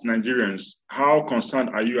asked Nigerians, how concerned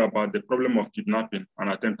are you about the problem of kidnapping and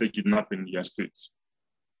attempted kidnapping in your states?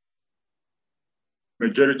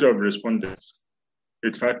 Majority of respondents,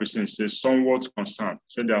 85%, say somewhat concerned,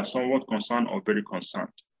 say they are somewhat concerned or very concerned.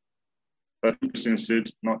 30% said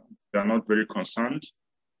they are not very concerned,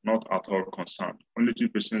 not at all concerned. Only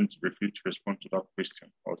 2% refused to respond to that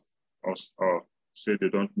question or say they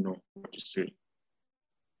don't know what to say.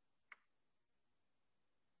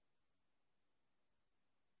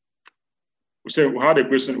 We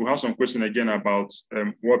have some question again about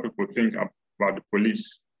what people think about the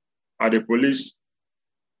police. Are the police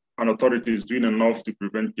and authorities doing enough to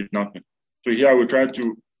prevent kidnapping? So here we try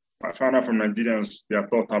to find out from Nigerians their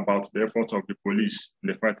thought about the effort of the police in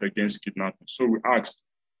the fight against kidnapping. So we asked,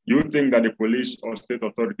 do you think that the police or state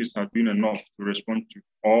authorities are doing enough to respond to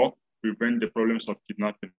or prevent the problems of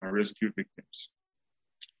kidnapping and rescue victims?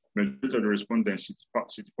 Majority of the respondents,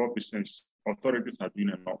 64%, authorities are doing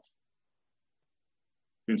enough.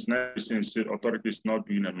 29% said authorities not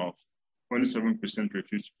doing enough. Only 7%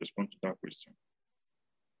 refused to respond to that question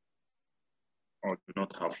or do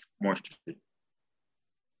not have much to say.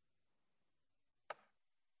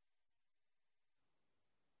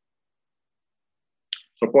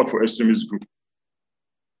 support for extremist group.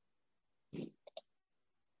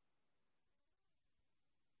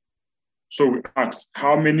 So we asked,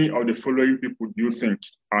 how many of the following people do you think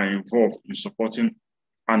are involved in supporting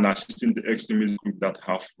and assisting the extremist group that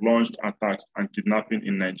have launched attacks and kidnapping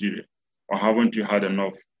in Nigeria? Or haven't you had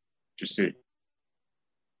enough to say?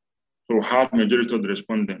 So half majority of the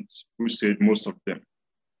respondents who said most of them,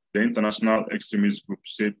 the international extremist group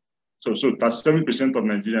said, so that's 7% of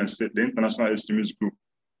Nigerians said the international extremist group,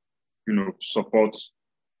 supports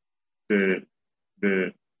the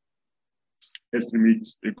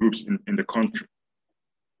extremist groups in the country.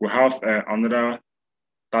 We have another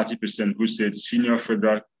 30% who said senior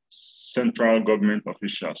federal central government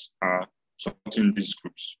officials are supporting these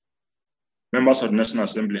groups. Members of the National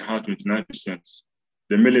Assembly had 29%.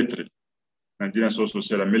 The military, Nigerians also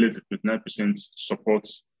said that military 29%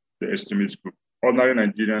 supports the extremist group. Ordinary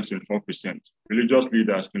Nigerians 24%. Religious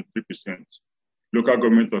leaders 23%. Local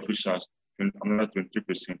government officials another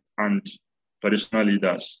 23%. And traditional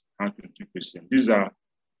leaders had 22%. These are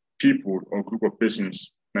people or group of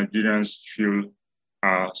persons Nigerians feel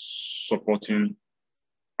are supporting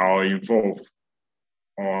or involved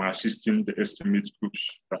or assisting the extremist groups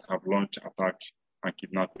that have launched attacks and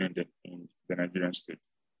kidnapping in the Nigerian state.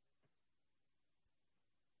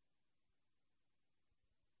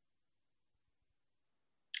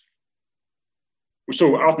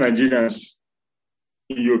 So as Nigerians,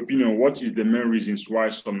 in your opinion, what is the main reasons why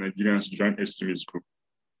some Nigerians join extremist groups?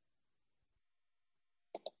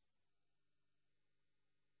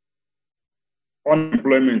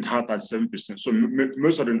 Unemployment had at 7%. So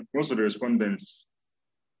most of the respondents,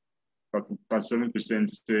 that 7%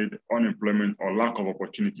 said unemployment or lack of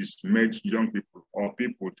opportunities made young people or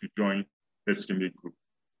people to join the extremist group.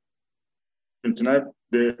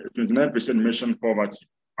 29% mentioned poverty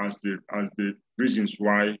as the reasons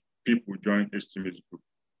why people join extremist group.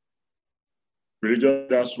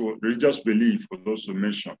 Religious belief was also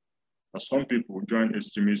mentioned, that some people join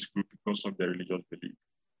extremist group because of their religious belief.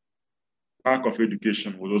 Lack of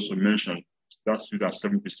education was also mentioned, that's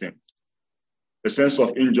 7%. The sense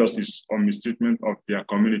of injustice or mistreatment of their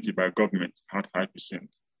community by government had 5%.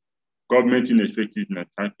 Government ineffectiveness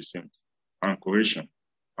 5%, and coercion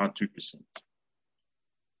had 2%.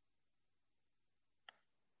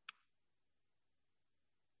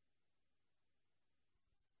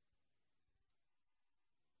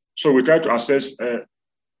 So we try to assess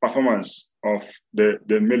performance of the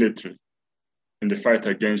military in the fight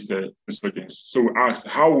against the insurgents. So we asked,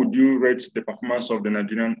 how would you rate the performance of the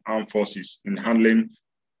Nigerian armed forces in handling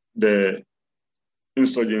the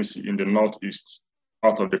insurgency in the northeast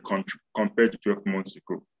part of the country compared to 12 months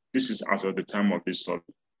ago? This is as of the time of this survey.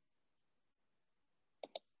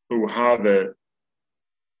 So we have an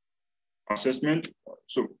assessment.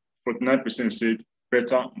 So 49% said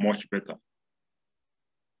better, much better.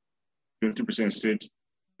 20% said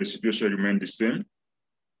the situation remained the same.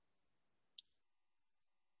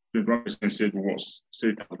 21% said worse, said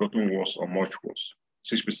it has gotten worse or much worse.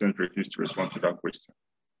 6% refused to respond to that question.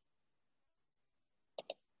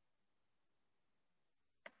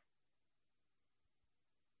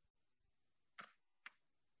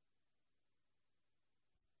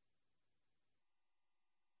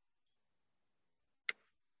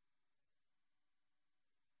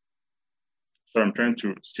 So I'm trying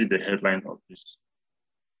to see the headline of this.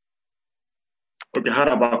 Okay, how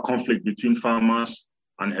about conflict between farmers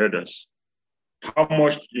and herders? How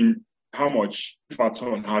much, if at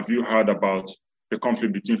all, have you heard about the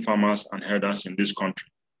conflict between farmers and herders in this country?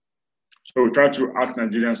 So we try to ask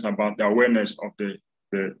Nigerians about the awareness of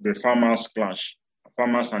the farmers clash,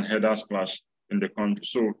 farmers and herders clash in the country.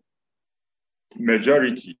 So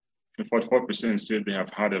majority, 44% say they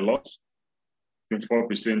have had a lot,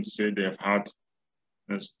 24% say they have had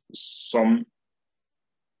some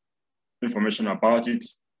information about it,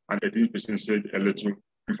 and 18% said a little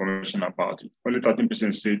information about it. Only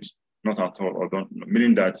 13% said not at all or don't know,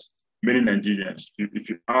 meaning that many Nigerians, if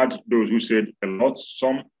you add those who said a lot,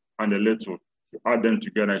 some, and a little, you add them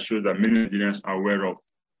together, it shows that many Nigerians are aware of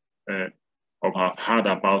have heard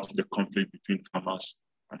about the conflict between farmers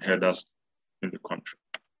and herders in the country.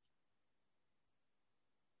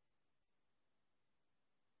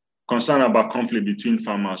 Concern about conflict between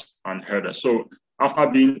farmers and herders. So after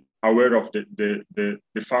being aware of the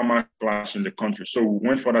farmer clash in the country, so we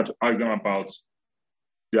went further to ask them about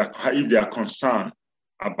if they are concerned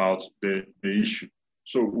about the issue.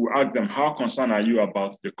 So we asked them, how concerned are you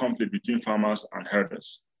about the conflict between farmers and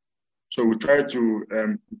herders? So we tried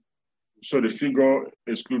to, so the figure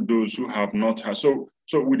exclude those who have not had. So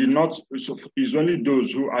we did not, so it's only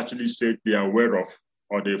those who actually said they are aware of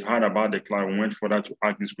or they've heard about the cloud, went further to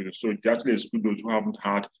ask this question. So they actually exclude those who haven't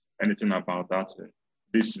heard anything about that,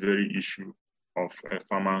 this very issue of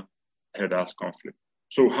farmer herders conflict.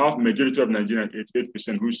 So half majority of Nigerians,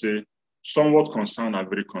 88% who say somewhat concerned are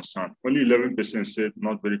very concerned. Only 11% said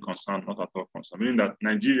not very concerned, not at all concerned, meaning that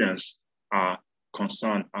Nigerians are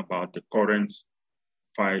concerned about the current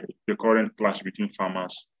fight, the current clash between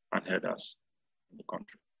farmers and herders in the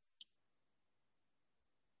country.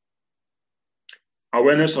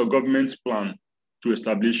 Awareness of government's plan to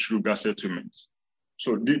establish rural settlements.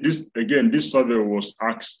 So this survey was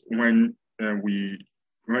asked when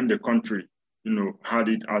the country, had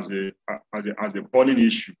it as a burning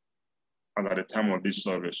issue at the time of this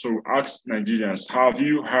survey. So ask Nigerians, have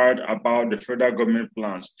you heard about the federal government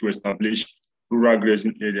plans to establish rural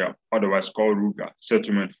grazing area, otherwise called rural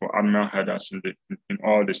settlement for animal herders in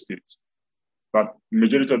all the states? But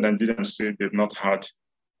majority of Nigerians say they've not heard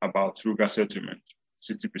about rural settlement,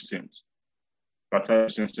 60%. But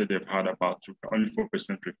 5% say they've heard about rural. Only 4%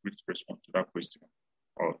 respond to that question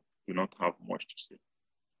or do not have much to say.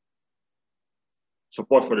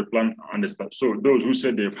 Support for the plan understand. So those who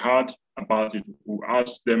said they've heard about it, who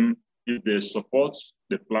ask them if they support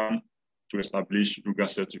the plan to establish rural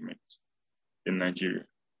settlements in Nigeria.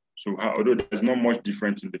 So although there's not much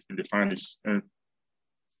difference in the findings,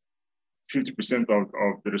 50%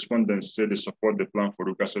 of the respondents say they support the plan for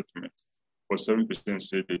rural settlement, but 7%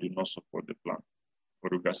 say they do not support the plan for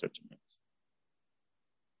rural settlement.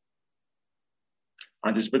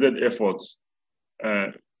 Anticipated efforts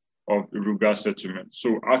of rural settlement.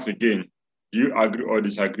 So ask again, do you agree or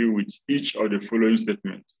disagree with each of the following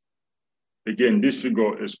statements? Again, this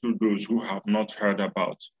figure excludes those who have not heard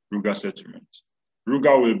about rural settlement.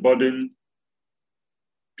 Rural will burden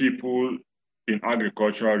people in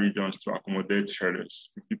agricultural regions to accommodate herders,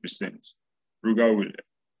 50%. Rural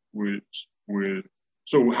will.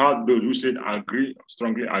 So we have those who said agree,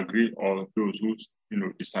 strongly agree, or those who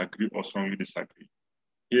disagree or strongly disagree.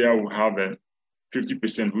 Here we have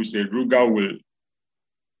 50% who say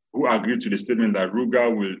who agree to the statement that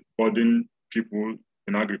rural will burden people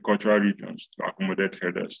in agricultural regions to accommodate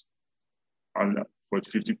herders, and for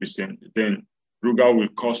 50%. Then rural will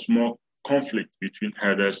cause more conflict between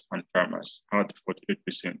herders and farmers, had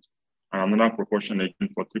 48%. And another proportion again,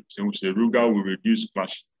 40% who say rural will reduce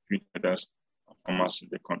clash between herders and farmers in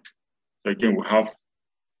the country. So again, we have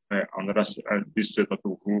this set of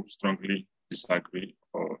people who strongly disagree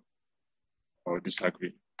or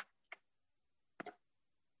disagree.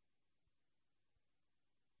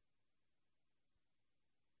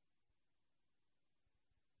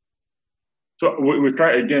 So we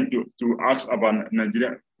try again to ask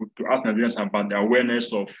Nigerians about the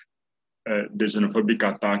awareness of the xenophobic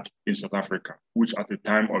attack in South Africa, which at the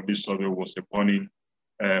time of this survey was a burning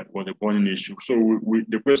issue. So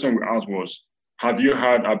the question we asked was, have you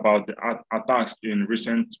heard about the attacks in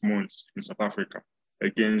recent months in South Africa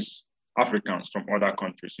against Africans from other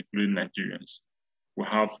countries, including Nigerians? We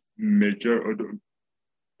have major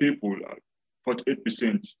people,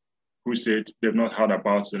 48%, who said they've not heard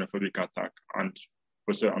about xenophobic attack, and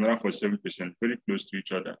another 47%, very close to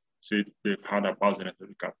each other, said they've heard about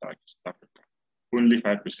xenophobic attack in South Africa. Only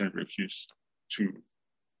 5% refused to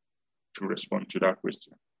respond to that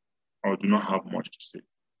question, or do not have much to say.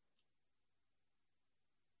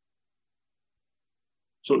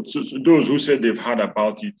 So those who said they've heard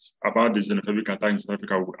about the xenophobic attack in South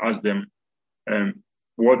Africa, we ask them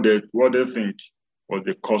what they think was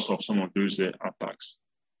the cause of some of those attacks.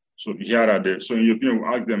 So here are so in your opinion, we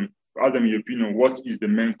ask them in your opinion, what is the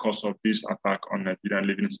main cause of this attack on Nigerians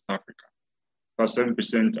living in South Africa? That's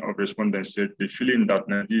 7% of respondents said the feeling that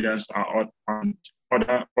Nigerians and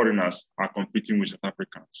other foreigners are competing with South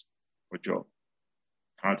Africans for jobs.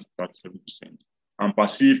 That's 7%. And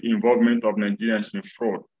perceived involvement of Nigerians in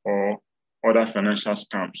fraud or other financial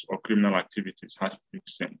scams or criminal activities had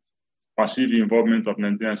 15%. Perceived involvement of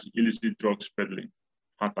Nigerians in illicit drugs peddling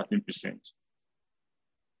had 13%.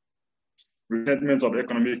 Resentment of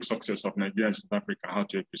economic success of Nigeria and South Africa had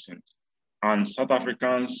 12%. And South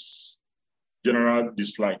Africans' general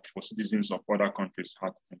dislike for citizens of other countries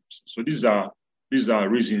had 10%. So these are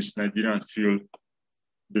reasons Nigerians feel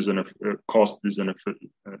caused this xenophobic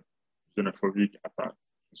attack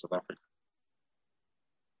in South Africa.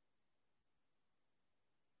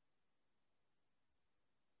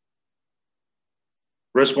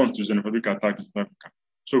 Response to xenophobic attack in South Africa.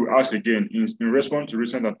 So we ask again, in response to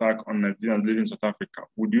recent attack on Nigerians living in South Africa,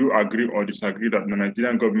 would you agree or disagree that the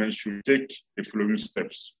Nigerian government should take the following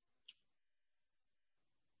steps?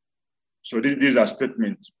 So these are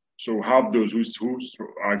statements. So have those who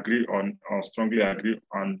agree on or strongly agree,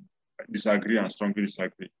 and disagree and strongly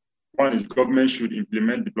disagree. One is government should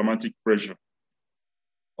implement diplomatic pressure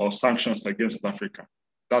or sanctions against South Africa.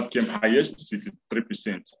 That came highest,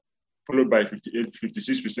 63%, followed by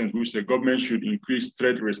 56%, which the government should increase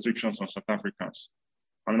trade restrictions on South Africans.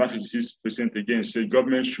 Another 56% again say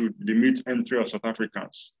government should limit entry of South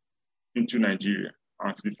Africans into Nigeria.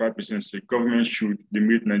 And 55% say government should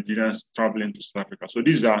limit Nigerians traveling to South Africa. So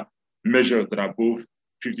these are measures that are both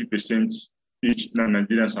 50% each.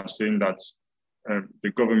 Nigerians are saying that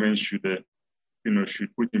the government should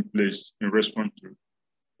put in place in response to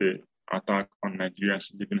the attack on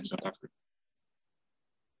Nigerians living in South Africa.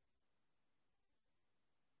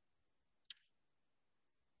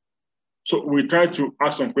 So we try to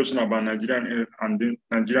ask some questions about Nigerian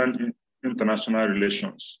international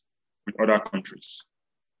relations with other countries.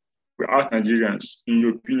 We ask Nigerians, in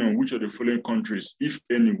your opinion, which of the following countries, if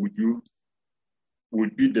any,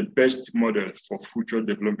 would be the best model for future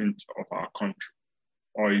development of our country?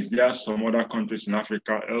 Or is there some other countries in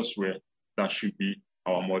Africa elsewhere that should be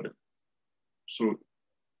our model? So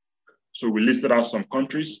we listed out some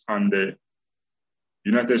countries, and the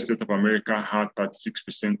United States of America had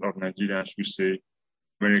 36% of Nigerians who say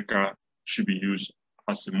America should be used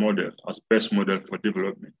as a model, as best model for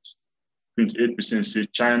development. 28% say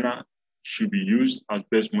China should be used as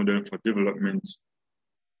best model for development.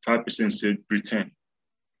 5% said Britain.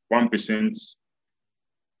 1%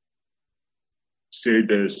 say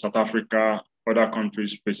the South Africa, other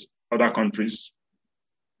countries,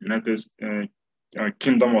 United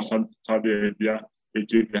Kingdom of Saudi Arabia,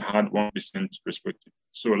 Ethiopia had 1% respectively.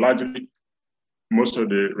 So largely, most of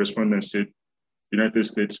the respondents said United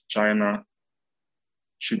States, China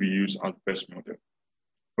should be used as best model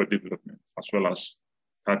for development, as well as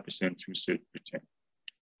 5% who said Britain.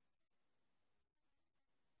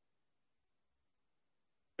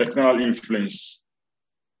 External influence,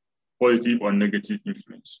 positive or negative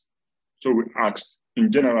influence. So we asked, in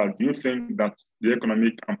general, do you think that the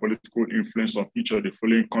economic and political influence of each of the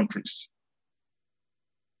following countries,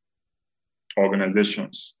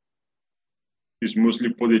 organizations, is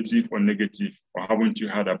mostly positive or negative, or haven't you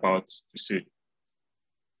heard about to say?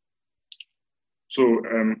 So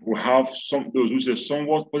we have those who say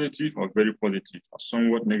somewhat positive or very positive, or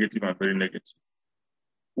somewhat negative and very negative.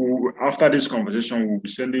 After this conversation, we'll be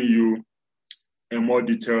sending you a more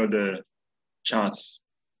detailed charts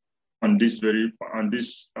on this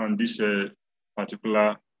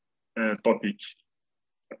particular topic,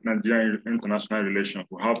 Nigerian international relations.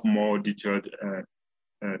 We'll have more detailed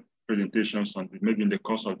presentations on it, maybe in the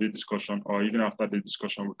course of the discussion, or even after the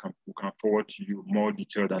discussion, we can forward to you more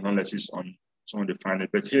detailed analysis on some of the findings.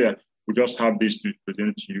 But here, we just have this to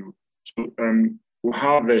present to you. So we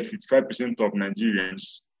have 55% of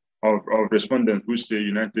Nigerians, of respondents who say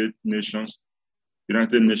United Nations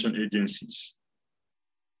agencies.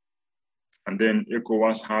 And then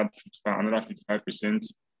ECOWAS had another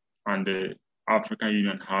 55%, and the African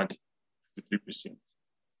Union had 53%.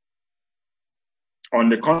 On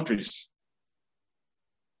the countries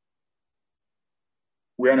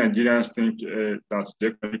where Nigerians think that the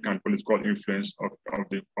economic and political influence where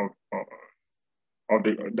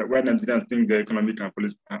Nigerians think the economic and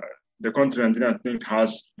the country Nigerians think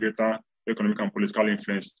has greater economic and political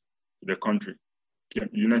influence to the country.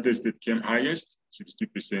 United States came highest,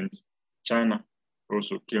 62%. China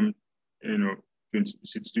also came,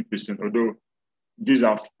 62%. Although these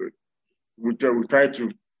are, we try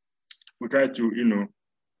to put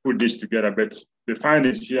this together, but the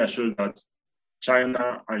findings here show that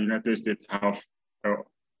China and United States have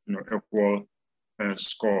equal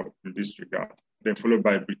score in this regard. Then followed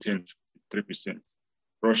by Britain, 3%.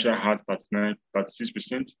 Russia had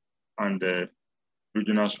 36%, and the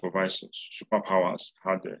regional superpowers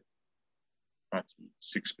had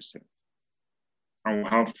 36%. And we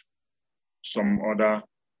have some other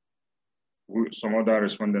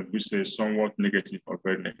respondents who say somewhat negative or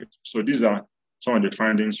very negative. So these are some of the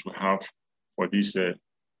findings we have for this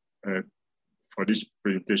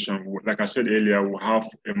presentation. Like I said earlier, we'll have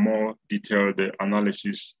a more detailed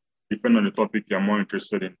analysis. Depending on the topic you're more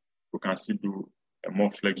interested in, we can still do a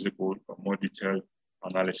more flexible or more detailed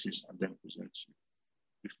analysis and then present to you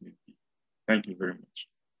if need be. Thank you very much.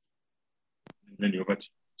 Then over to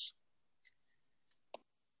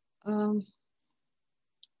you.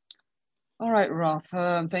 All right, Ralph,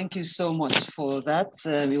 thank you so much for that.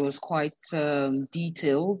 It was quite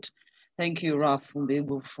detailed. Thank you, Ralph,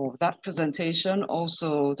 for that presentation.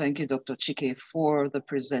 Also, thank you, Dr. Chike, for the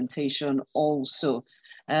presentation also.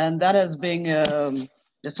 And that has been the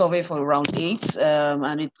survey for round 8,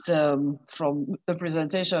 and it's from the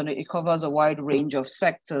presentation, it covers a wide range of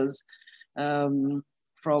sectors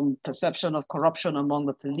from perception of corruption among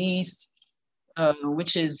the police,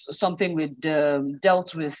 which is something we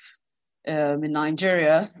dealt with in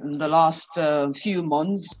Nigeria in the last few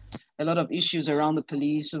months. A lot of issues around the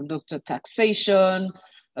police. We've looked at taxation.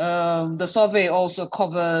 The survey also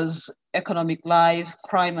covers economic life,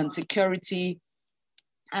 crime and security.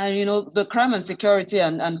 And, you know, the crime and security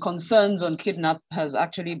and concerns on kidnap has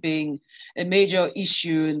actually been a major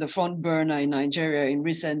issue in the front burner in Nigeria in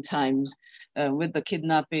recent times, with the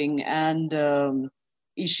kidnapping and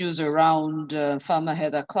issues around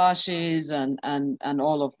farmer-header clashes and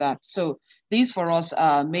all of that. So these for us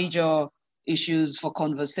are major issues for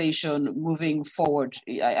conversation moving forward.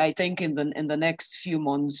 I think in the next few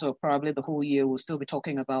months, or probably the whole year, we'll still be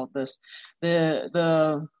talking about this.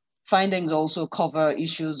 The findings also cover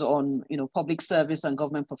issues on, you know, public service and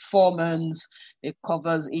government performance. It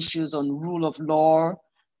covers issues on rule of law,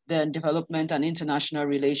 then development and international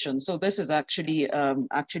relations. So this is actually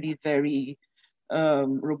very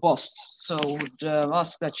robust. So I would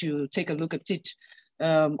ask that you take a look at it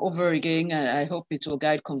over again, and I hope it will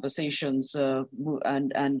guide conversations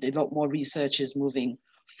and a lot more research is moving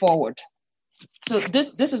forward. So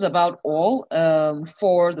this is about all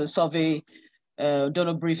for the survey.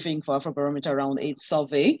 Donor briefing for Afrobarometer Round 8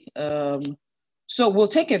 survey. So we'll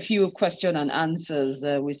take a few question and answers.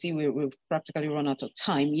 We see we've practically run out of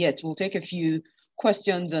time yet. We'll take a few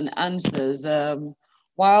questions and answers.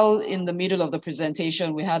 While in the middle of the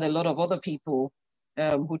presentation, we had a lot of other people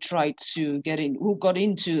who tried to get in, who got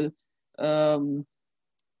into the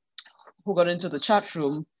chat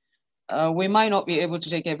room. We might not be able to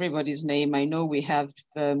take everybody's name. I know we have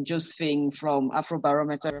Josephine from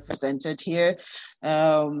Afrobarometer represented here.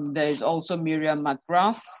 There's also Miriam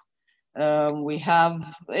McGrath. We have,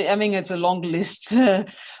 I mean, it's a long list.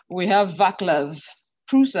 We have Vaclav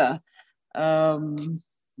Prusa.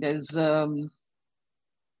 There's,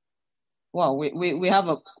 well, we have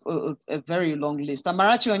a very long list.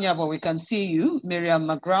 Amarachi Onyabo, we can see you. Miriam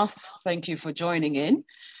McGrath, thank you for joining in.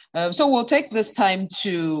 So we'll take this time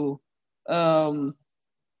to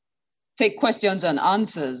take questions and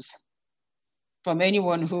answers from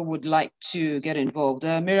anyone who would like to get involved.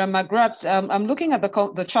 Miriam McGrath, I'm looking at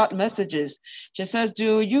the chat messages. She says,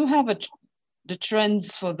 do you have the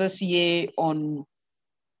trends for this year do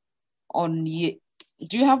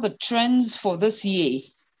you have the trends for this year,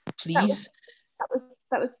 please?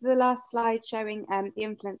 That was the last slide showing the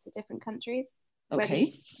influence of different countries.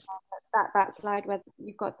 Okay. That slide where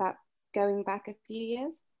you've got that going back a few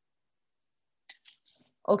years.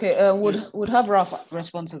 Okay, would have Raf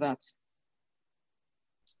respond to that?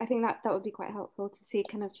 I think that would be quite helpful to see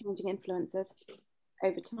kind of changing influences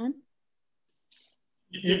over time.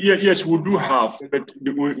 Yes, we do have, but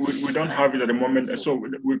we don't have it at the moment. So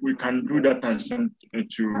we can do that and send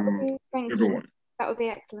it to everyone. That would be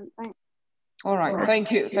excellent. Thanks. All right.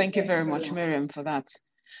 Thank you. Thank you very much, Miriam, for that.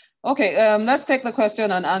 Okay, let's take the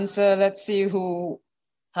question and answer. Let's see who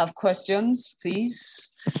have questions, please.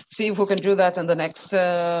 See if we can do that in the next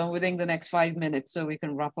within the next 5 minutes so we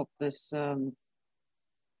can wrap up this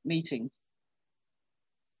meeting.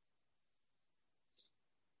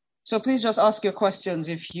 So please just ask your questions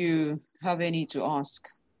if you have any to ask.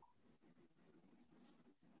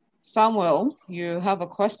 Samuel, you have a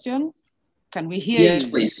question? Can we hear you? Yes,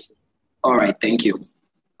 please. All right, thank you.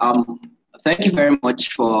 Thank you very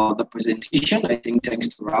much for the presentation. I think thanks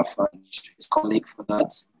to Raf and his colleague for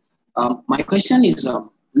that. My question is,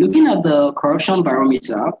 looking at the corruption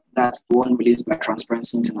barometer, that's the one released by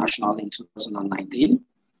Transparency International in 2019,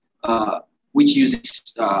 which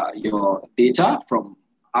uses your data from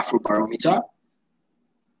Afrobarometer.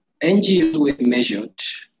 NGOs were measured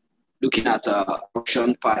looking at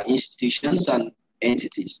corruption per institutions and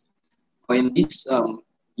entities. But in this,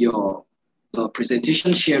 the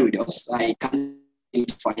presentation shared with us, I can't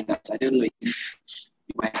find that. I don't know if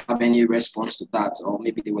you might have any response to that, or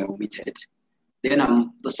maybe they were omitted.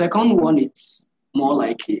 Then the second one, it's more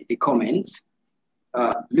like a comment.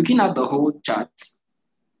 Looking at the whole chart,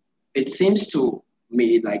 it seems to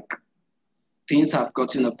me like things have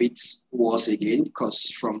gotten a bit worse again,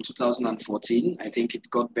 because from 2014, I think it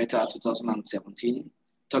got better 2017,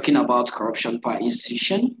 talking about corruption per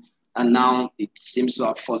institution, and now it seems to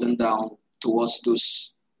have fallen down towards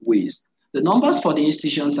those ways. The numbers for the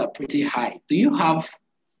institutions are pretty high. Do you have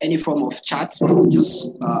any form of chart where we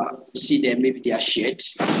just see them, maybe they are shared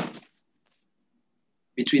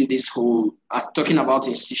between this whole, talking about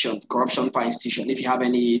institution, corruption per institution, if you have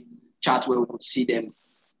any chart where we could see them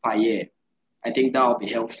per year, I think that would be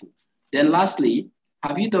helpful. Then lastly,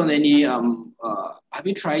 have you done any, have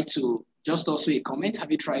you tried to, just also a comment,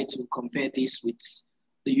 have you tried to compare this with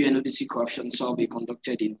the UNODC corruption survey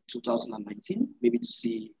conducted in 2019, maybe to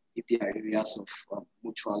see if there are areas of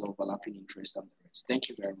mutual overlapping interest and the rest. Thank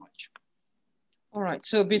you very much. All right,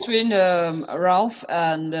 so between Ralph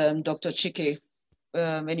and Dr. Chike,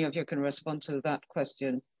 any of you can respond to that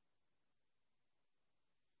question.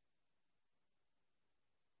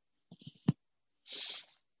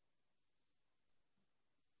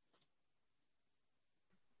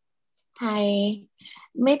 Hi,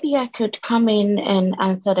 maybe I could come in and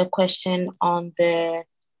answer the question on the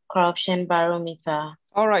corruption barometer.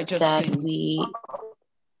 All right, Josephine.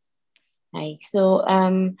 Hi, so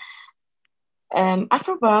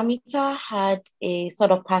Afrobarometer had a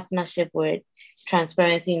sort of partnership with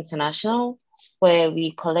Transparency International, where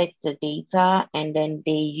we collect the data and then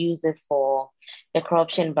they use it for the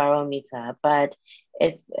corruption barometer. But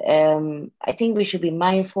it's I think we should be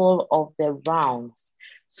mindful of the rounds.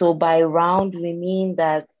 So by round, we mean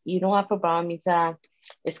that, Afrobarometer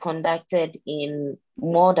is conducted in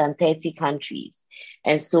more than 30 countries.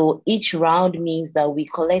 And so each round means that we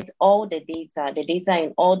collect all the data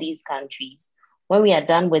in all these countries. When we are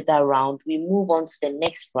done with that round, we move on to the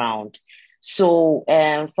next round. So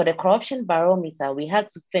for the corruption barometer, we had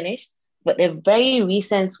to finish, but a very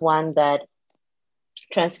recent one that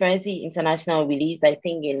Transparency International released, I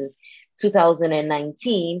think in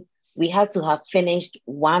 2019, we had to have finished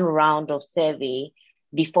one round of survey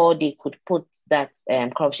before they could put that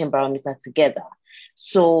corruption barometer together.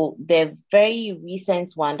 So the very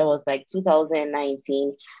recent one that was like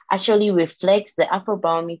 2019 actually reflects the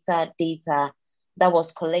Afrobarometer data that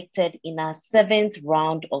was collected in our 7th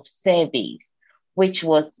round of surveys, which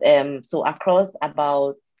was so across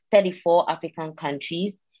about 34 African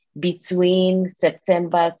countries between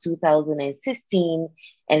September 2016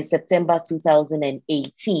 and September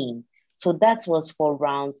 2018. So that was for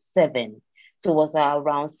round 7. So it was our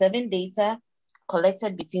round 7 data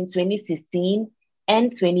collected between 2016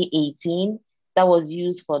 and 2018 that was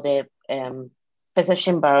used for the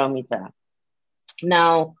perception barometer.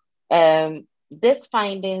 Now, this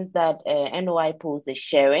findings that NOI Post is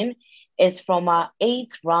sharing is from our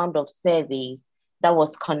 8th round of surveys that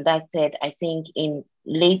was conducted, I think, in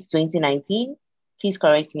late 2019. Please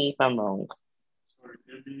correct me if I'm wrong.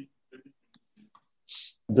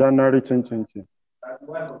 January 2020.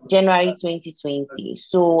 January 2020.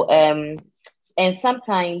 So, and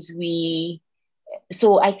sometimes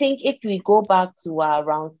so I think if we go back to our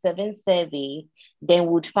round 7 survey, then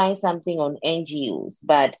we'd find something on NGOs.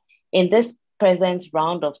 But in this present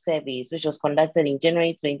round of surveys, which was conducted in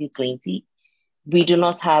January 2020, we do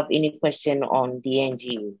not have any question on the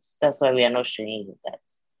NGOs. That's why we are not showing you that.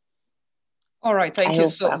 All right, thank you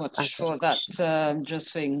so much for that,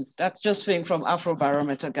 Josephine. That's Josephine from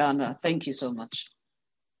Afrobarometer Ghana. Thank you so much.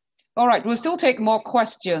 All right, we'll still take more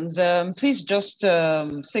questions. Please just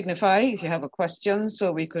signify if you have a question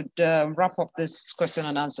so we could wrap up this question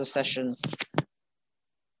and answer session.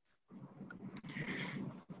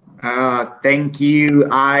 Thank you.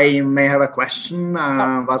 I may have a question.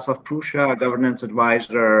 Vasav Prusha, governance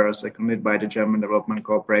advisor, seconded by the German Development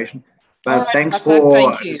Corporation. But thank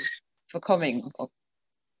you for coming.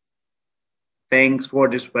 Thanks for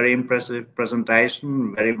this very impressive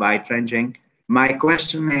presentation, very wide-ranging. My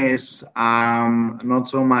question is not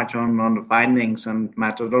so much on the findings and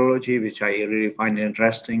methodology, which I really find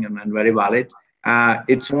interesting and very valid.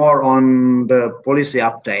 It's more on the policy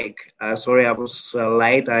uptake. Sorry, I was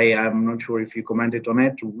late. I'm not sure if you commented on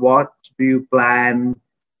it. What do you plan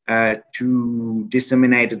to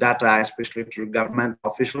disseminate the data, especially to government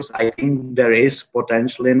officials? I think there is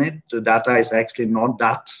potential in it. The data is actually not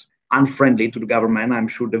that unfriendly to the government. I'm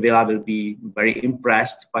sure the Villa will be very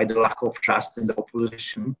impressed by the lack of trust in the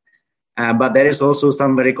opposition. But there is also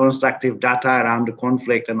some very constructive data around the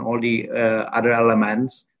conflict and all the other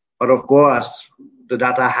elements. But of course, the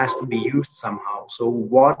data has to be used somehow. So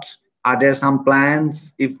are there some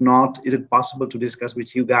plans? If not, is it possible to discuss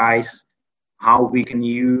with you guys how we can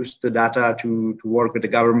use the data to work with the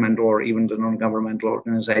government or even the non-governmental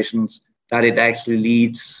organizations, that it actually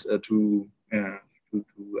leads to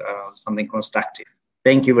something constructive?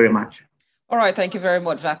 Thank you very much. All right, thank you very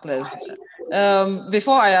much, Vaclav.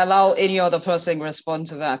 Before I allow any other person to respond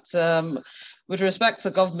to that, with respect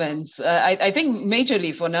to governments, I think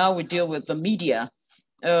majorly for now we deal with the media.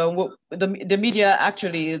 The media,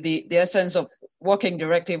 actually, the essence of working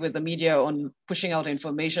directly with the media on pushing out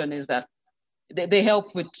information is that they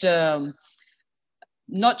help with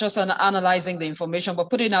not just on analyzing the information, but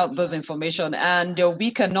putting out this information. And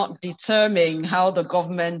we cannot determine how the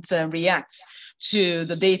government reacts to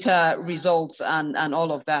the data results and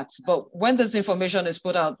all of that. But when this information is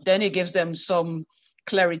put out, then it gives them some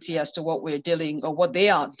clarity as to what we're dealing or what they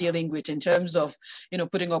are dealing with in terms of,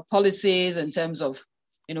 putting up policies, in terms of,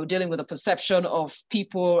 dealing with the perception of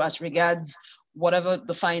people as regards whatever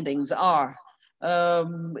the findings are.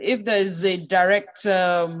 If there's a direct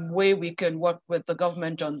way we can work with the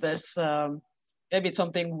government on this, maybe it's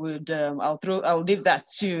something I'll leave that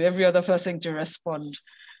to every other person to respond.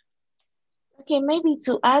 Okay, maybe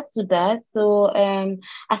to add to that, so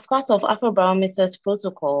as part of Afrobarometer's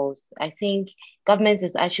protocols, I think government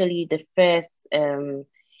is actually the first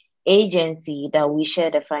agency that we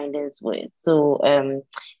share the findings with. So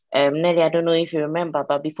Nelly, I don't know if you remember,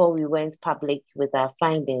 but before we went public with our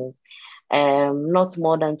findings, not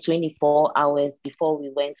more than 24 hours before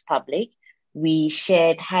we went public, we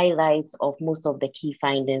shared highlights of most of the key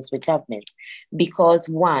findings with government. Because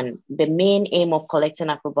one, the main aim of collecting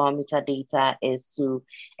Afrobarometer data is to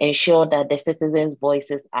ensure that the citizens'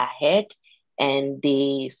 voices are heard and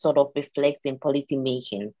they sort of reflect in policy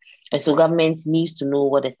making. And so government needs to know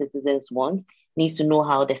what the citizens want, needs to know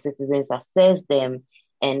how the citizens assess them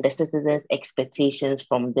and the citizens' expectations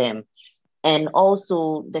from them. And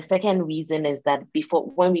also the second reason is that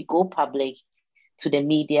when we go public to the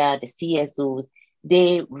media, the CSOs,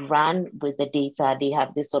 they run with the data, they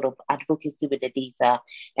have this sort of advocacy with the data.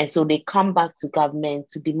 And so they come back to government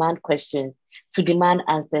to demand questions, to demand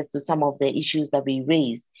answers to some of the issues that we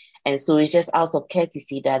raise. And so it's just out of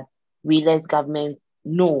courtesy that we let government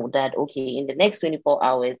know that, okay, in the next 24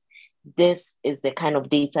 hours, this is the kind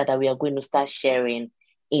of data that we are going to start sharing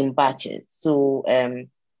in batches. So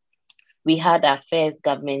we had our first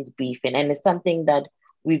government briefing, and it's something that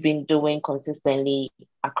we've been doing consistently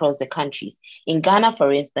across the countries. In Ghana,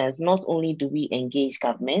 for instance, not only do we engage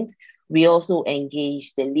government, we also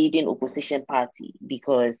engage the leading opposition party,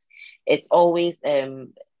 because it's always,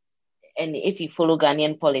 and if you follow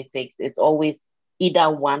Ghanaian politics, it's always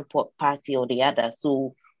either one party or the other.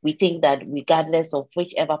 So we think that regardless of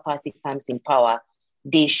whichever party comes in power,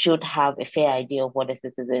 they should have a fair idea of what the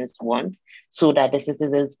citizens want so that the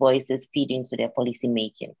citizens' voices feed into their policy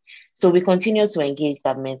making. So we continue to engage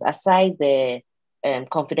government. Aside the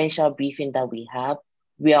confidential briefing that we have,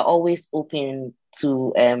 we are always open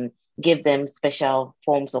to give them special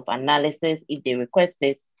forms of analysis if they request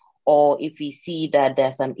it, or if we see that there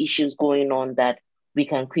are some issues going on that we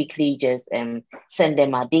can quickly just send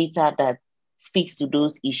them our data that speaks to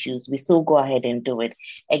those issues, we still go ahead and do it.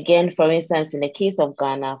 Again, for instance, in the case of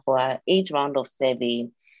Ghana, for our 8th round of survey,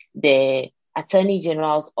 the Attorney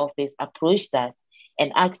General's office approached us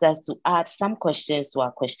and asked us to add some questions to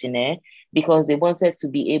our questionnaire because they wanted to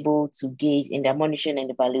be able to gauge in their monitoring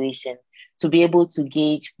and evaluation, to be able to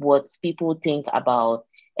gauge what people think about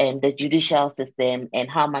the judicial system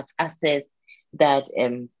and how much access that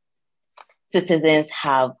citizens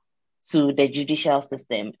have to the judicial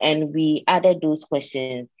system. And we added those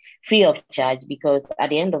questions free of charge because at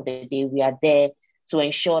the end of the day, we are there to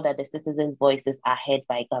ensure that the citizens' voices are heard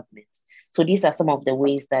by government. So these are some of the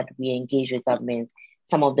ways that we engage with government,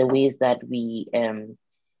 some of the ways that we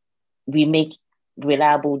make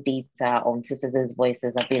reliable data on citizens'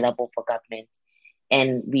 voices available for government.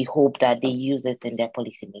 And we hope that they use it in their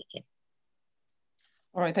policy making.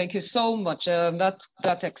 All right, thank you so much.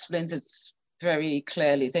 That explains it very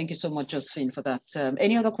clearly. Thank you so much, Josephine, for that.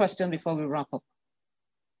 Any other question before we wrap up?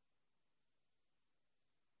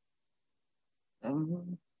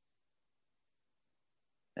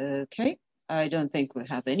 Okay, I don't think we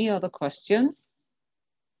have any other question.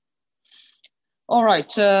 All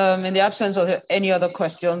right, in the absence of any other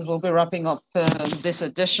questions, we'll be wrapping up this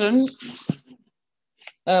edition.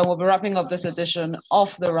 We'll be wrapping up this edition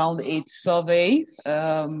of the Round 8 survey.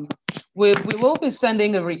 We will be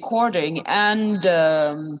sending a recording and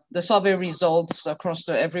the survey results across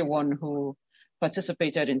to everyone who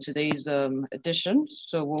participated in today's edition.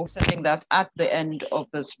 So we'll be sending that at the end of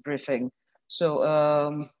this briefing.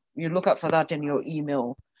 So you look out for that in your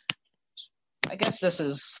email. I guess this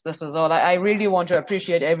is all. I really want to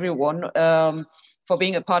appreciate everyone for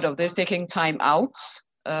being a part of this, taking time out.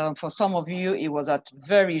 For some of you, it was at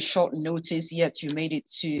very short notice, yet you made it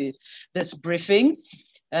to this briefing.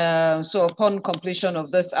 So upon completion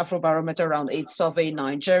of this Afrobarometer Round 8 survey in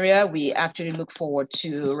Nigeria, we actually look forward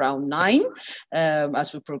to Round 9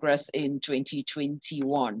 as we progress in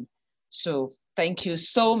 2021. So thank you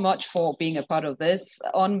so much for being a part of this.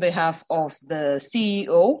 On behalf of the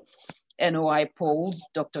CEO, NOI Polls,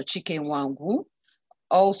 Dr. Chike Nwangu,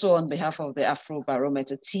 also on behalf of the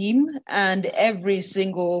Afrobarometer team and every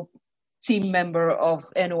single team member of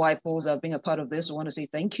NOI Polls that have been a part of this, we want to say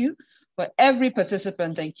thank you. For every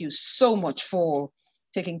participant, thank you so much for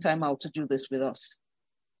taking time out to do this with us.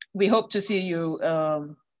 We hope to see you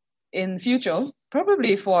in future,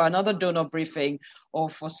 probably for another donor briefing or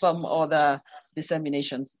for some other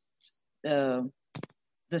dissemination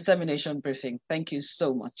briefing. Thank you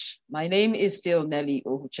so much. My name is still Nelly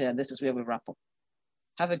Ohuche, and this is where we wrap up.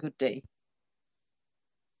 Have a good day.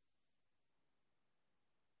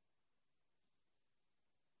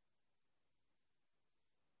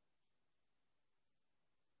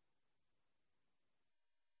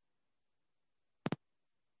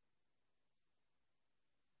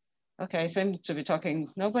 Okay, I seem to be talking.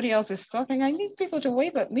 Nobody else is talking. I need people to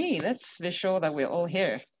wave at me. Let's be sure that we're all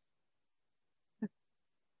here.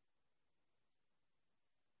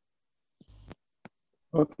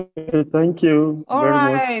 Okay, thank you All very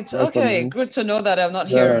right. much. Bye for Okay, now. good to know that I'm not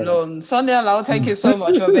here alone. Sunday Alao, thank you so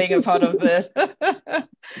much for being a part of this.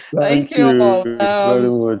 Thank you all. Very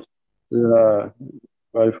much. Yeah,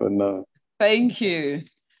 bye for now. Thank you.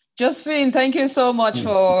 Josephine, thank you so much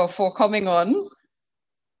for coming on.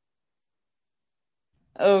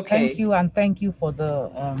 Okay. Thank you, and thank you for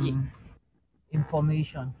the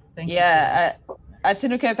information. Thank you.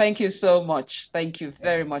 Atinuke, thank you so much. Thank you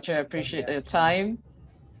very much. I appreciate your time.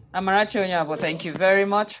 Amarachi Onyabo, thank you very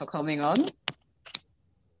much for coming on.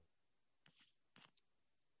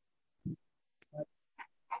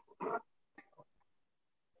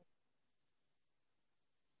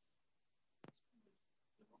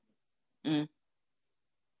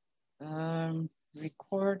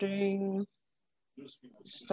 Recording.